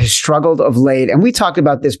team that has struggled of late. And we talked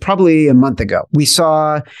about this probably a month ago. We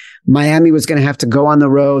saw Miami was going to have to go on the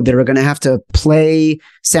road. They were going to have to play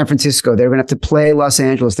San Francisco. They were going to have to play Los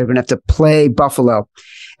Angeles. They're going to have to play Buffalo.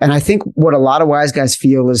 And I think what a lot of wise guys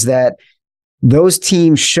feel is that those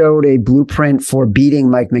teams showed a blueprint for beating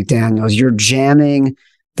Mike McDaniels. You're jamming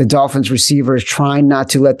the Dolphins receivers, trying not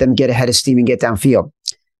to let them get ahead of steam and get downfield.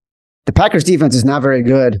 The Packers defense is not very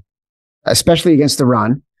good, especially against the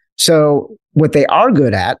run. So what they are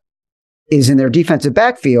good at is in their defensive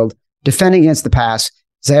backfield, defending against the pass.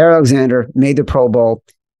 Zaire Alexander made the Pro Bowl.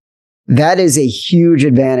 That is a huge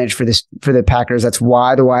advantage for the Packers. That's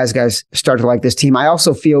why the wise guys start to like this team. I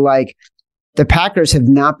also feel like the Packers have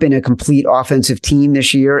not been a complete offensive team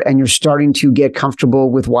this year, and you're starting to get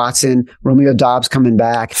comfortable with Watson, Romeo Doubs coming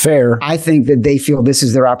back. Fair. I think that they feel this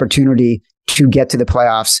is their opportunity to get to the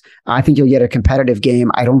playoffs. I think you'll get a competitive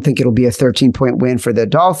game. I don't think it'll be a 13-point win for the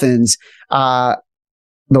Dolphins. The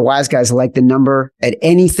wise guys like the number at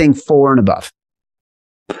anything 4 and above.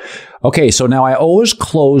 Okay, so now I always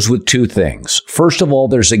close with 2 things. First of all,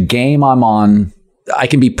 there's a game I'm on, I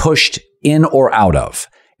can be pushed in or out of.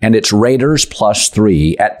 And it's Raiders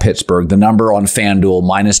 +3 at Pittsburgh, the number on FanDuel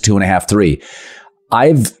 -2.5, 3.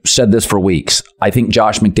 I've said this for weeks. I think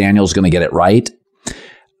Josh McDaniels is going to get it right.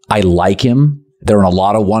 I like him. They're in a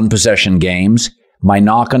lot of one-possession games. My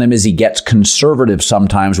knock on him is he gets conservative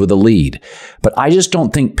sometimes with a lead. But I just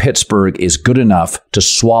don't think Pittsburgh is good enough to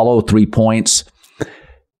swallow 3 points.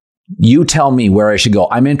 You tell me where I should go.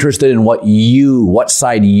 I'm interested in what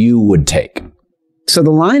side you would take. So the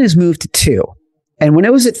line has moved to 2. And when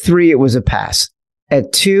it was at 3, it was a pass.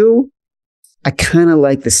 At 2, I kind of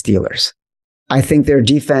like the Steelers. I think their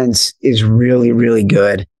defense is really, really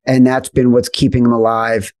good. And that's been what's keeping them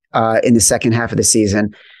alive in the second half of the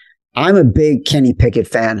season. I'm a big Kenny Pickett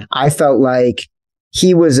fan. I felt like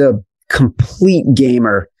he was a complete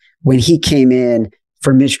gamer when he came in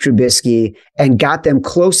for Mitch Trubisky and got them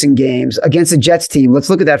close in games against the Jets team. Let's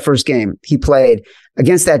look at that first game he played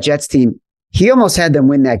against that Jets team. He almost had them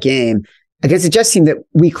win that game against a Jets team that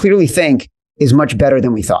we clearly think is much better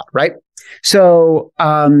than we thought, right? So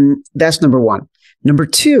that's number 1. Number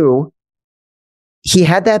 2, he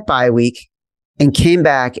had that bye week and came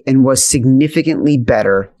back and was significantly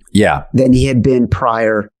better than he had been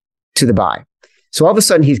prior to the bye. So all of a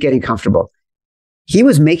sudden he's getting comfortable. He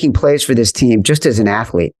was making plays for this team just as an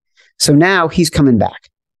athlete. So now he's coming back.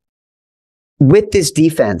 With this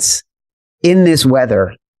defense, in this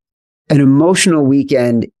weather, an emotional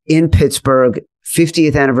weekend in Pittsburgh,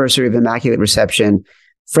 50th anniversary of Immaculate Reception,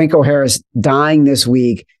 Franco Harris dying this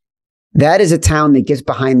week. That is a town that gets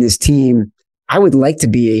behind this team. I would like to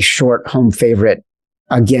be a short home favorite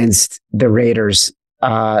against the Raiders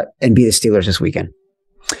and be the Steelers this weekend.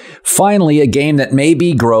 Finally, a game that may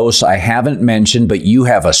be gross, I haven't mentioned, but you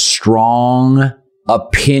have a strong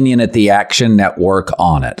opinion at the Action Network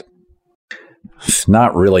on it.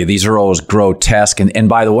 Not really. These are always grotesque. And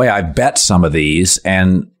by the way, I bet some of these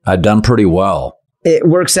and I've done pretty well. It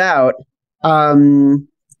works out. How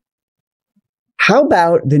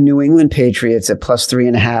about the New England Patriots at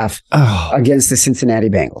 +3.5 against the Cincinnati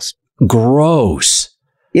Bengals? Gross.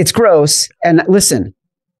 It's gross. And listen,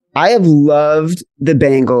 I have loved the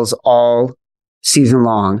Bengals all season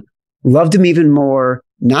long. Loved him even more,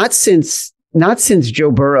 not since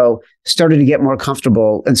Joe Burrow started to get more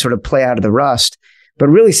comfortable and sort of play out of the rust, but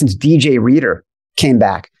really since DJ Reader came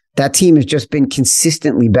back. That team has just been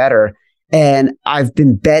consistently better. And I've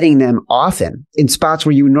been betting them often in spots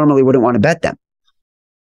where you normally wouldn't want to bet them.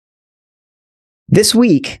 This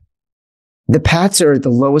week, the Pats are at the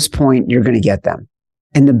lowest point you're going to get them.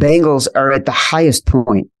 And the Bengals are at the highest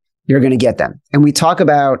point you're going to get them. And we talk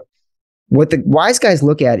about what the wise guys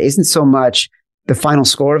look at isn't so much the final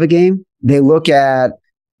score of a game. They look at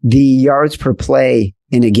the yards per play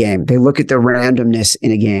in a game. They look at the randomness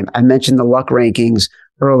in a game. I mentioned the luck rankings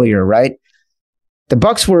earlier, right? The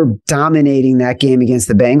Bucs were dominating that game against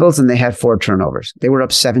the Bengals, and they had 4 turnovers. They were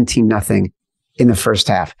up 17-0 in the first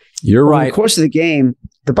half. You're right. In the course of the game,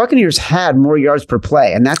 the Buccaneers had more yards per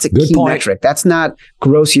play, and that's a key metric. That's not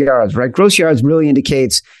gross yards, right? Gross yards really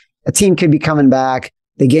indicates a team could be coming back.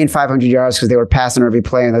 They gained 500 yards because they were passing every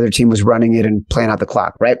play, and the other team was running it and playing out the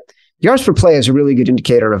clock, right? Yards per play is a really good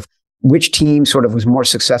indicator of which team sort of was more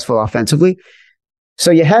successful offensively.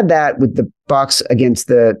 So you had that with the Bucs against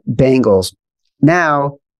the Bengals.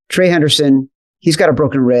 Now, Trey Henderson, he's got a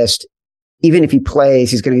broken wrist. Even if he plays,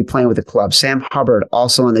 he's going to be playing with a club. Sam Hubbard,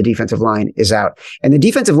 also on the defensive line, is out. And the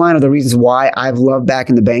defensive line are the reasons why I've loved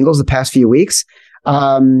backing the Bengals the past few weeks.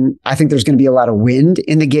 I think there's going to be a lot of wind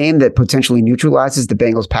in the game that potentially neutralizes the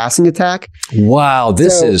Bengals passing attack. Wow,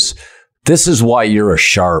 this is why you're a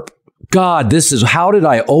sharp. God, how did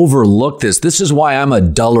I overlook this? This is why I'm a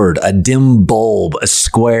dullard, a dim bulb, a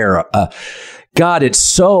square. God, it's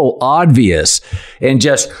so obvious and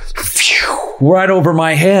just right over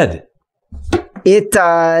my head. This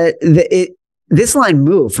line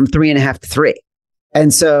moved from 3.5 to 3.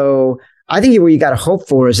 And so I think what you got to hope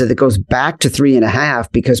for is that it goes back to 3.5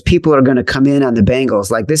 because people are going to come in on the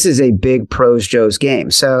Bengals. Like, this is a big pros Joe's game.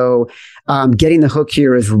 So getting the hook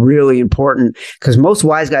here is really important because most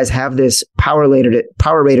wise guys have this power rated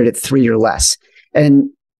at 3 or less. And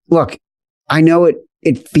look, I know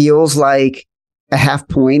it feels like a half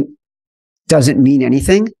point doesn't mean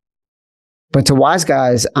anything, but to wise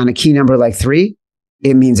guys on a key number like 3,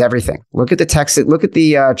 it means everything. Look at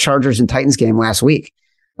the Chargers and Titans game last week.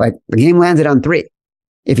 Like, the game landed on 3.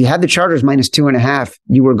 If you had the Chargers minus 2.5,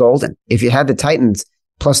 you were golden. If you had the Titans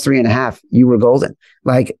plus 3.5, you were golden.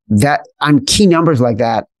 Like that on key numbers like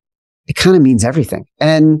that, it kind of means everything.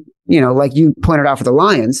 And, like you pointed out for the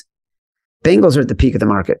Lions, Bengals are at the peak of the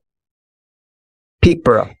market. Peak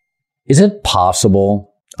Burrow. Is it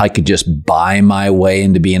possible I could just buy my way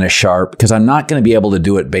into being a sharp? Because I'm not going to be able to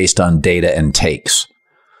do it based on data and takes.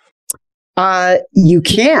 You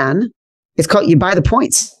can. It's called you buy the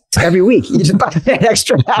points every week. You just buy that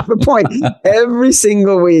extra half a point every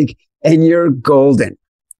single week, and you're golden.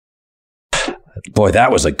 Boy,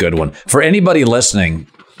 that was a good one. For anybody listening,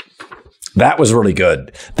 that was really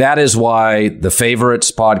good. That is why the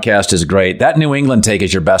Favorites podcast is great. That New England take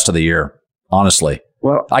is your best of the year, honestly.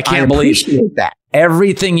 Well, I can't believe that.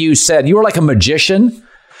 Everything you said. You were like a magician.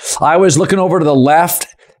 I was looking over to the left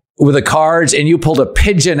with the cards and you pulled a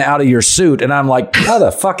pigeon out of your suit. And I'm like, how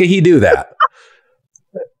the fuck did he do that?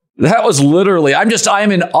 That was literally,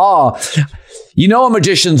 I'm in awe. You know, a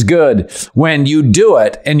magician's good when you do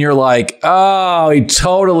it and you're like, oh, he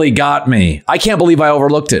totally got me. I can't believe I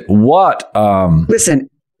overlooked it. What? Listen,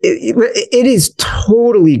 it is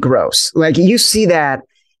totally gross. Like, you see that.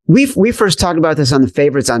 We first talked about this on the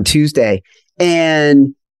Favorites on Tuesday,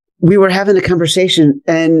 and we were having a conversation,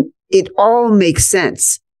 and it all makes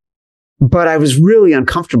sense, but I was really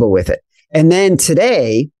uncomfortable with it. And then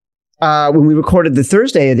today, when we recorded the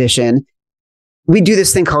Thursday edition, we do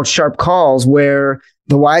this thing called Sharp Calls, where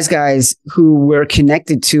the wise guys who we're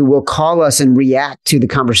connected to will call us and react to the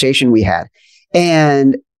conversation we had.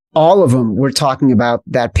 And all of them were talking about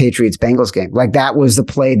that Patriots-Bengals game. Like, that was the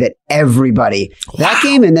play that everybody, that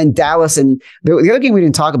game, and then Dallas, and the other game we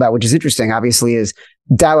didn't talk about, which is interesting, obviously, is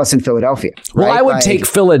Dallas and Philadelphia. Right? Well, I would take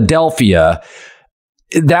Philadelphia.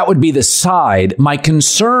 That would be the side. My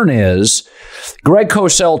concern is, Greg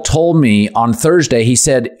Cosell told me on Thursday, he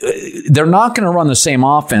said, they're not going to run the same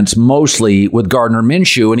offense mostly with Gardner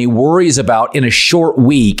Minshew, and he worries about, in a short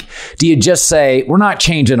week, do you just say, we're not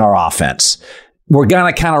changing our offense? We're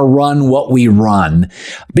going to kind of run what we run,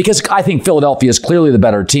 because I think Philadelphia is clearly the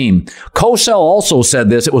better team. Cosell also said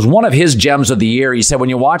this. It was one of his gems of the year. He said, when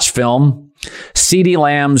you watch film, CeeDee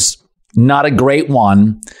Lamb's not a great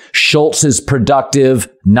one. Schultz is productive,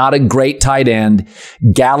 not a great tight end.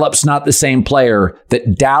 Gallup's not the same player.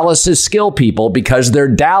 That Dallas's skill people, because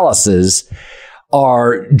they're Dallas's,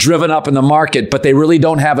 are driven up in the market, but they really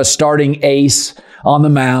don't have a starting ace on the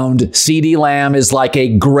mound. CeeDee Lamb is like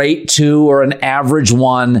a great 2 or an average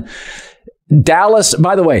 1. Dallas,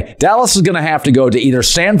 by the way, Dallas is going to have to go to either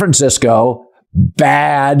San Francisco,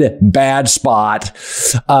 bad spot,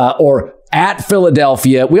 or at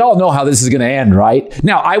Philadelphia. We all know how this is going to end, right?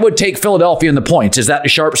 Now, I would take Philadelphia in the points. Is that the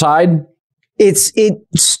sharp side? It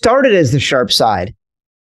started as the sharp side,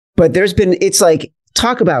 but it's like,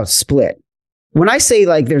 talk about split. When I say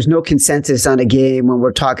like there's no consensus on a game when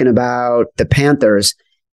we're talking about the Panthers,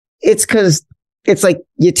 it's because it's like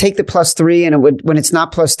you take the +3 and when it's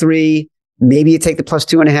not +3, maybe you take the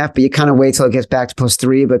 +2.5, but you kind of wait till it gets back to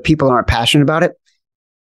 +3, but people aren't passionate about it.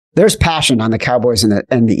 There's passion on the Cowboys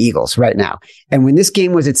and the Eagles right now. And when this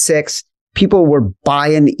game was at 6, people were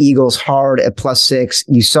buying the Eagles hard at +6.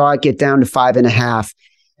 You saw it get down to 5.5.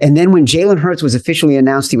 And then when Jalen Hurts was officially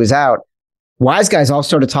announced he was out, wise guys all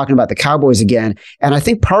started talking about the Cowboys again. And I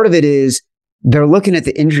think part of it is they're looking at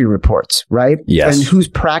the injury reports, right? Yes. And who's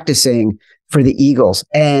practicing for the Eagles.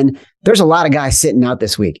 And there's a lot of guys sitting out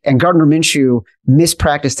this week. And Gardner Minshew missed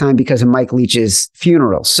practice time because of Mike Leach's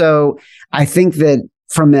funeral. So I think that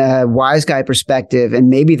from a wise guy perspective, and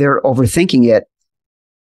maybe they're overthinking it,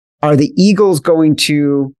 are the Eagles going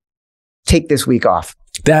to take this week off?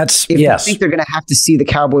 If you think they're going to have to see the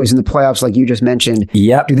Cowboys in the playoffs, like you just mentioned,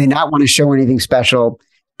 do they not want to show anything special?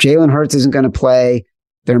 Jalen Hurts isn't going to play.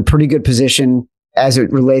 They're in pretty good position as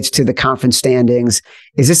it relates to the conference standings.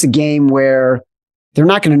 Is this a game where they're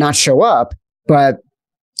not going to not show up, but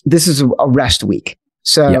this is a rest week?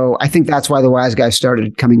 So I think that's why the wise guys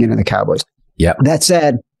started coming into the Cowboys. That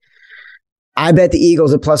said, I bet the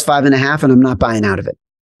Eagles at +5.5, and I'm not buying out of it.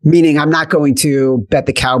 Meaning I'm not going to bet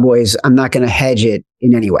the Cowboys. I'm not going to hedge it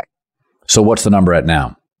in any way. So what's the number at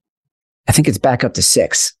now? I think it's back up to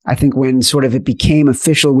 6. I think when sort of it became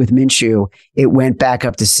official with Minshew, it went back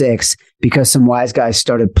up to 6 because some wise guys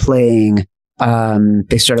started playing.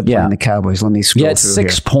 They started playing the Cowboys. Let me scroll through 6 here.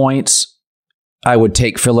 points. I would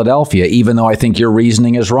take Philadelphia, even though I think your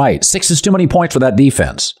reasoning is right. 6 is too many points for that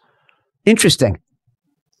defense. Interesting.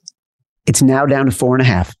 It's now down to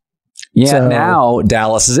 4.5. Yeah, now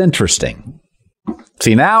Dallas is interesting.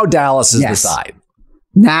 See, now Dallas is the side.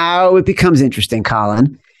 Now it becomes interesting,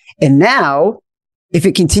 Colin. And now, if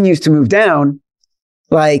it continues to move down,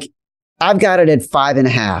 like I've got it at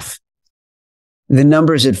 5.5. The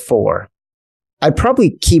number's at 4. I'd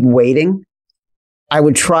probably keep waiting. I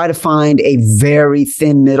would try to find a very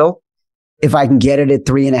thin middle. If I can get it at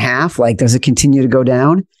 3.5, like, does it continue to go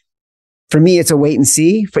down? For me, it's a wait and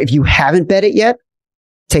see. If you haven't bet it yet,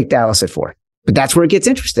 take Dallas at 4. But that's where it gets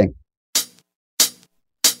interesting.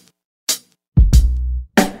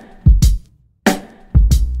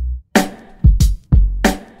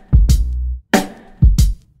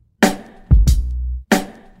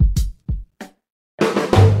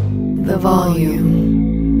 The volume.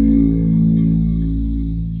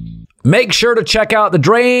 Make sure to check out the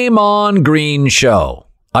Draymond Green Show.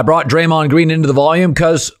 I brought Draymond Green into the volume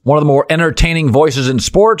because one of the more entertaining voices in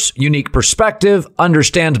sports, unique perspective,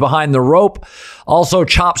 understands behind the rope, also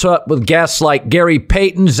chops up with guests like Gary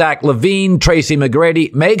Payton, Zach LaVine, Tracy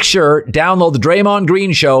McGrady. Make sure, download the Draymond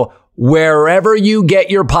Green Show wherever you get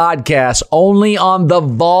your podcasts, only on the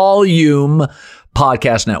Volume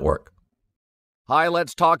Podcast Network. Hi,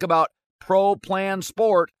 let's talk about Pro Plan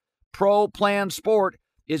Sport. Pro Plan Sport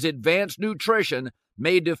is advanced nutrition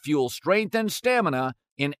made to fuel strength and stamina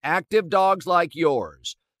in active dogs like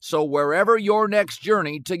yours. So wherever your next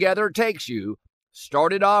journey together takes you,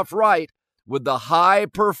 start it off right with the high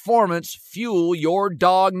performance fuel your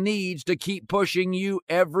dog needs to keep pushing you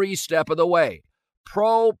every step of the way.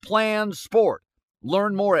 Pro Plan Sport.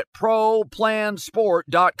 Learn more at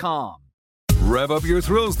ProPlansport.com. Rev up your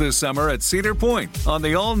thrills this summer at Cedar Point on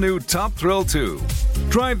the all-new Top Thrill 2.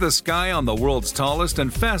 Drive the sky on the world's tallest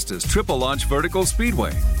and fastest triple-launch vertical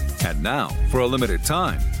speedway. And now, for a limited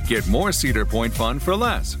time, get more Cedar Point fun for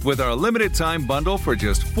less with our limited-time bundle for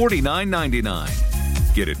just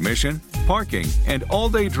 $49.99. Get admission, parking, and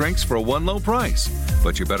all-day drinks for one low price.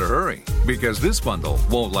 But you better hurry, because this bundle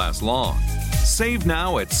won't last long. Save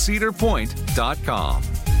now at cedarpoint.com.